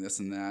funding, this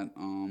and that.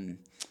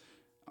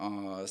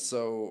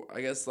 So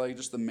I guess, like,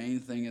 just the main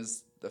thing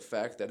is the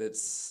fact that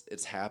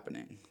it's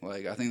happening.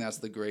 Like, I think that's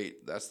the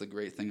great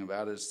thing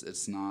about it.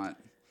 It's not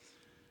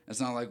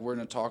like we're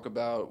going to talk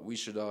about we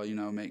should,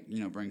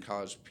 bring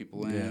college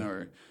people in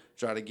or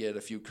try to get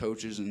a few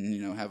coaches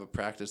and, have a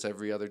practice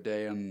every other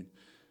day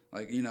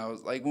Like, you know,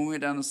 like when we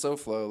went down to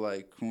SoFlo,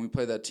 like when we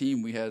played that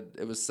team,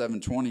 it was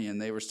 7:20 and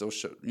they were still,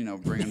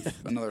 bringing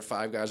another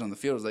 5 guys on the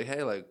field. It was like,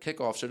 hey, like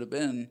kickoff should have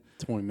been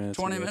 20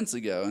 minutes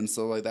ago. And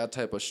so like that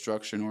type of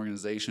structure and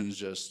organization is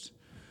just,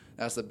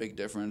 that's the big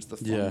difference. The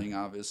funding,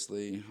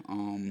 obviously.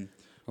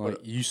 Like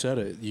you said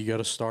it, you got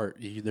to start.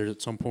 There's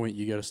at some point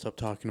you got to stop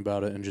talking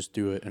about it and just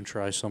do it and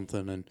try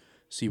something and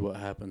see what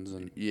happens.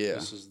 And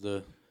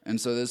And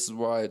so this is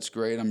why it's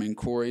great. I mean,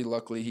 Corey,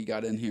 luckily he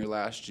got in here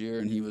last year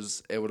and he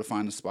was able to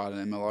find a spot in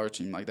the MLR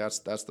team. Like that's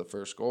the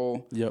first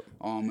goal. Yep.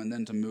 And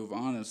then to move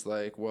on, it's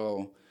like,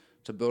 well,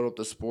 to build up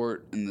the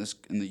sport in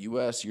the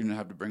U.S., you're gonna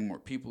have to bring more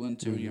people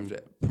into it. You have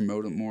to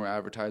promote it more,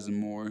 advertise it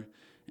more,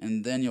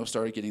 and then you'll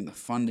start getting the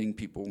funding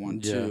people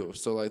want too.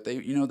 So like they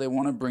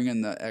want to bring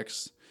in the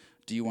ex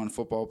D1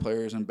 football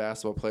players and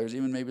basketball players,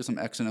 even maybe some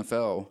ex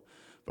NFL.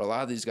 But a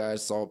lot of these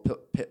guys saw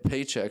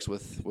paychecks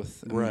with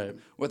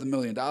 $1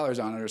 million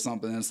on it or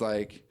something. It's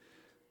like,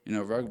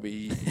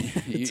 rugby,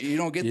 you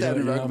don't get that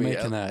in rugby,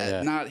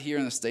 not here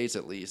in the States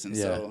at least. And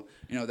so,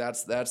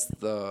 that's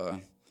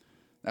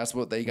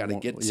what they got to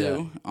get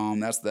to.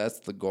 That's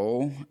the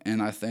goal.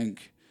 And I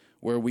think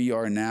where we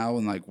are now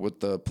and like what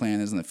the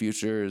plan is in the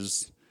future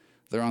is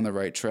they're on the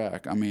right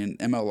track. I mean,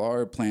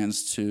 MLR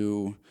plans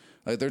to,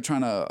 like, they're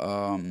trying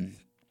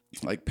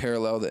to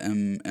parallel the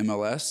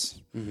MLS.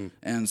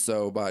 And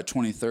so by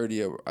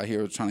 2030, I hear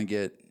we're trying to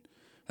get,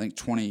 I think,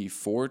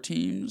 24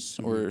 teams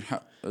or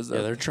how is that?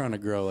 Yeah, they're trying to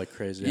grow like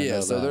crazy.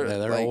 Yeah, so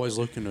they're like, always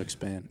looking to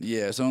expand.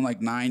 Yeah, so in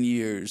like 9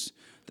 years,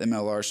 the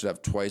MLR should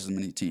have twice as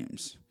many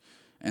teams.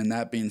 And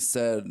that being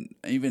said,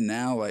 even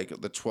now,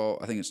 like the 12,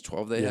 I think it's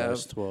 12 they have.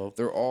 It's 12.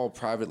 They're all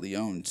privately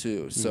owned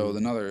too. So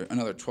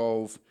another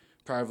 12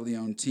 privately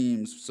owned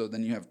teams. So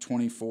then you have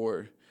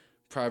 24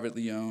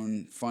 privately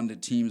owned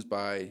funded teams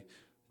by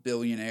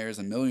billionaires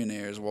and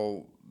millionaires.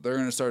 Well, they're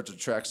going to start to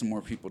attract some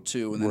more people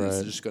too, and then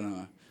it's just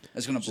gonna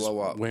blow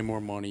up. Way more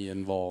money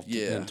involved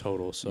in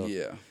total. So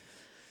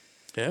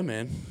yeah,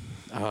 man.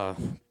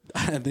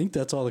 I think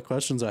that's all the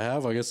questions I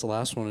have. I guess the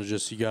last one is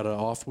just, you got an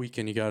off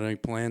weekend. You got any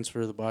plans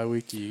for the bye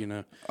week? Are you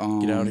gonna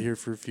get out of here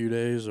for a few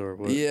days or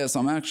what? Yeah, so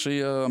I'm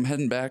actually I'm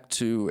heading back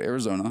to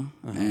Arizona,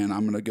 and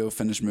I'm gonna go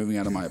finish moving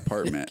out of my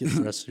apartment. Get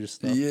the rest of your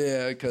stuff.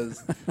 Yeah,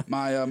 because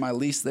my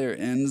lease there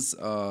ends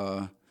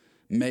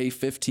May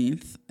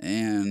 15th,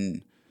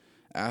 and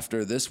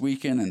after this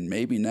weekend and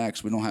maybe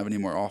next, we don't have any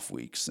more off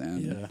weeks.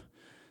 And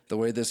the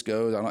way this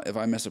goes, if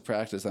I miss a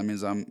practice, that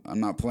means I'm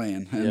not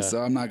playing. And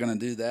so I'm not going to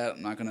do that.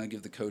 I'm not going to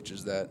give the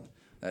coaches that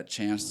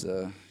chance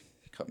to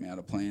cut me out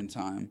of playing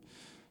time.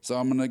 So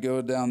I'm going to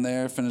go down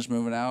there, finish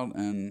moving out,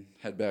 and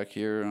head back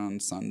here on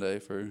Sunday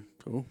for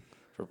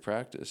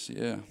practice.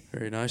 Yeah.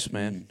 Very nice,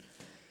 man.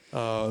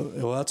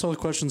 Well, that's all the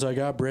questions I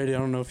got. Brady, I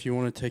don't know if you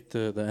want to take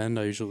the end.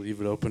 I usually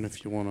leave it open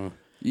if you want to.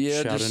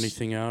 Shout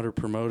anything out or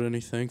promote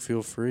anything,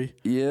 feel free.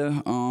 Yeah,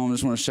 just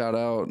want to shout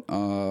out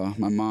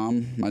my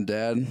mom, my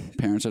dad,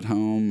 parents at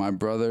home, my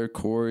brother,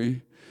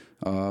 Corey,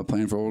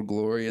 playing for Old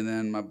Glory, and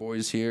then my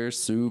boys here,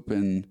 Soup,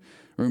 and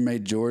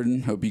roommate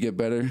Jordan, hope you get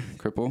better,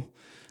 cripple,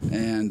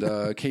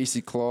 and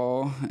Casey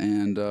Claw,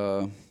 and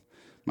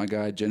my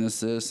guy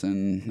Genesis,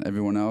 and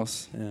everyone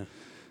else. Yeah.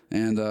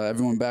 And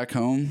everyone back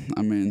home.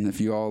 I mean,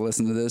 if you all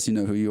listen to this, you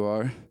know who you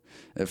are.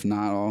 If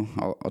not,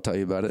 I'll tell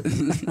you about it.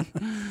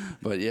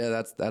 But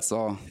yeah, that's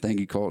all. Thank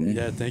you, Colton.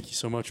 Yeah, thank you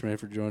so much, man,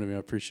 for joining me. I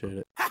appreciate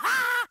it.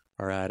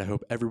 All right, I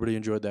hope everybody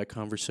enjoyed that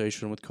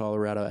conversation with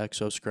Colorado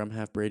XO scrum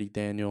half Brady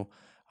Daniel.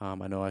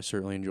 I know I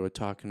certainly enjoyed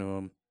talking to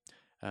him.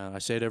 I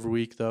say it every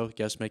week, though.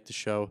 Guests make the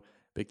show.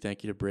 Big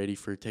thank you to Brady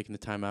for taking the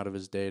time out of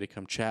his day to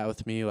come chat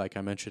with me. Like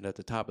I mentioned at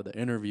the top of the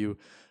interview,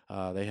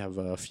 they have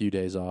a few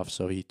days off,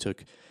 so he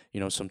took,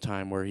 some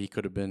time where he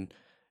could have been,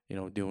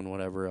 doing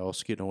whatever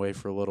else, getting away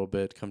for a little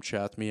bit, come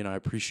chat with me, and I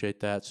appreciate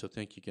that. So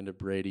thank you again to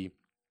Brady.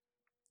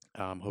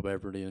 Hope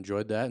everybody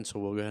enjoyed that, and so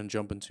we'll go ahead and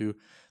jump into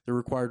the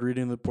required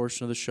reading of the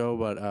portion of the show,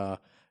 but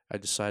I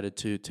decided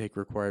to take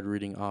required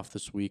reading off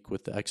this week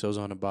with the XOs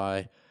on a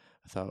bye.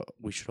 I thought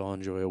we should all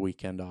enjoy a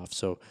weekend off.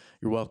 So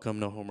you're welcome.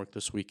 No homework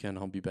this weekend.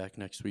 I'll be back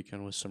next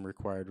weekend with some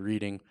required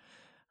reading.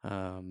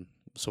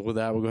 So with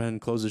that, we'll go ahead and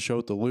close the show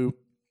with the loop.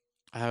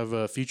 I have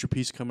a feature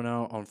piece coming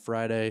out on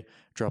Friday.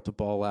 Dropped the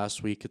ball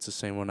last week. It's the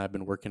same one I've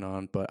been working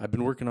on, but I've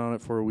been working on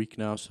it for a week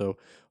now, so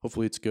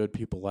hopefully it's good.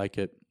 People like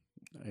it.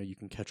 You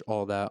can catch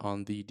all that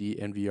on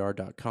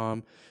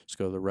thednvr.com. Just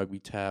go to the rugby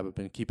tab. I've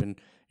been keeping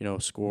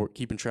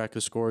track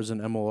of scores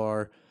in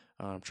MLR.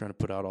 I'm trying to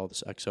put out all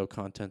this XO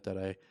content that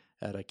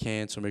I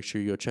can, so make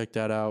sure you go check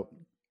that out.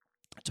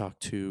 I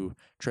talked to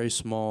Trey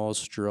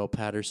Smalls, Jarrell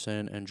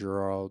Patterson, and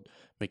Gerald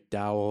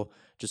McDowell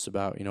just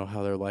about,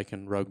 how they're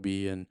liking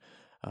rugby and,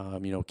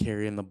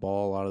 carrying the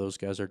ball. A lot of those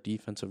guys are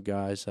defensive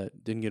guys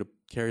that didn't get to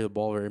carry the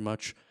ball very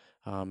much,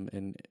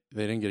 and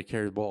they didn't get to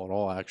carry the ball at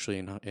all, actually,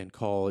 in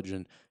college,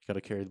 and got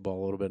to carry the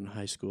ball a little bit in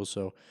high school.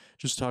 So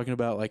just talking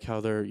about, like,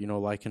 how they're,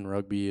 liking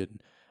rugby, and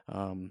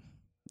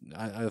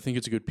I think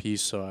it's a good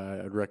piece, so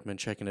I'd recommend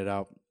checking it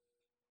out.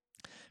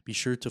 Be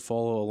sure to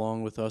follow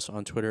along with us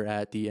on Twitter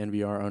at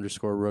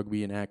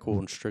 @DNVR_rugby and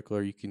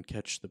 @ColtonStrickler. You can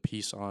catch the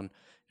piece on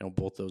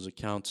both those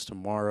accounts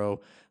tomorrow.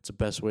 It's the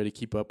best way to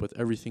keep up with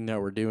everything that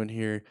we're doing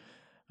here.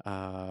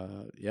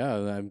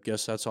 I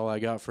guess that's all I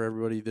got for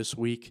everybody this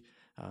week.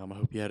 I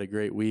hope you had a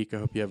great week. I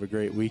hope you have a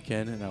great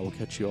weekend, and I will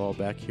catch you all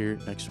back here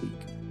next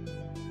week.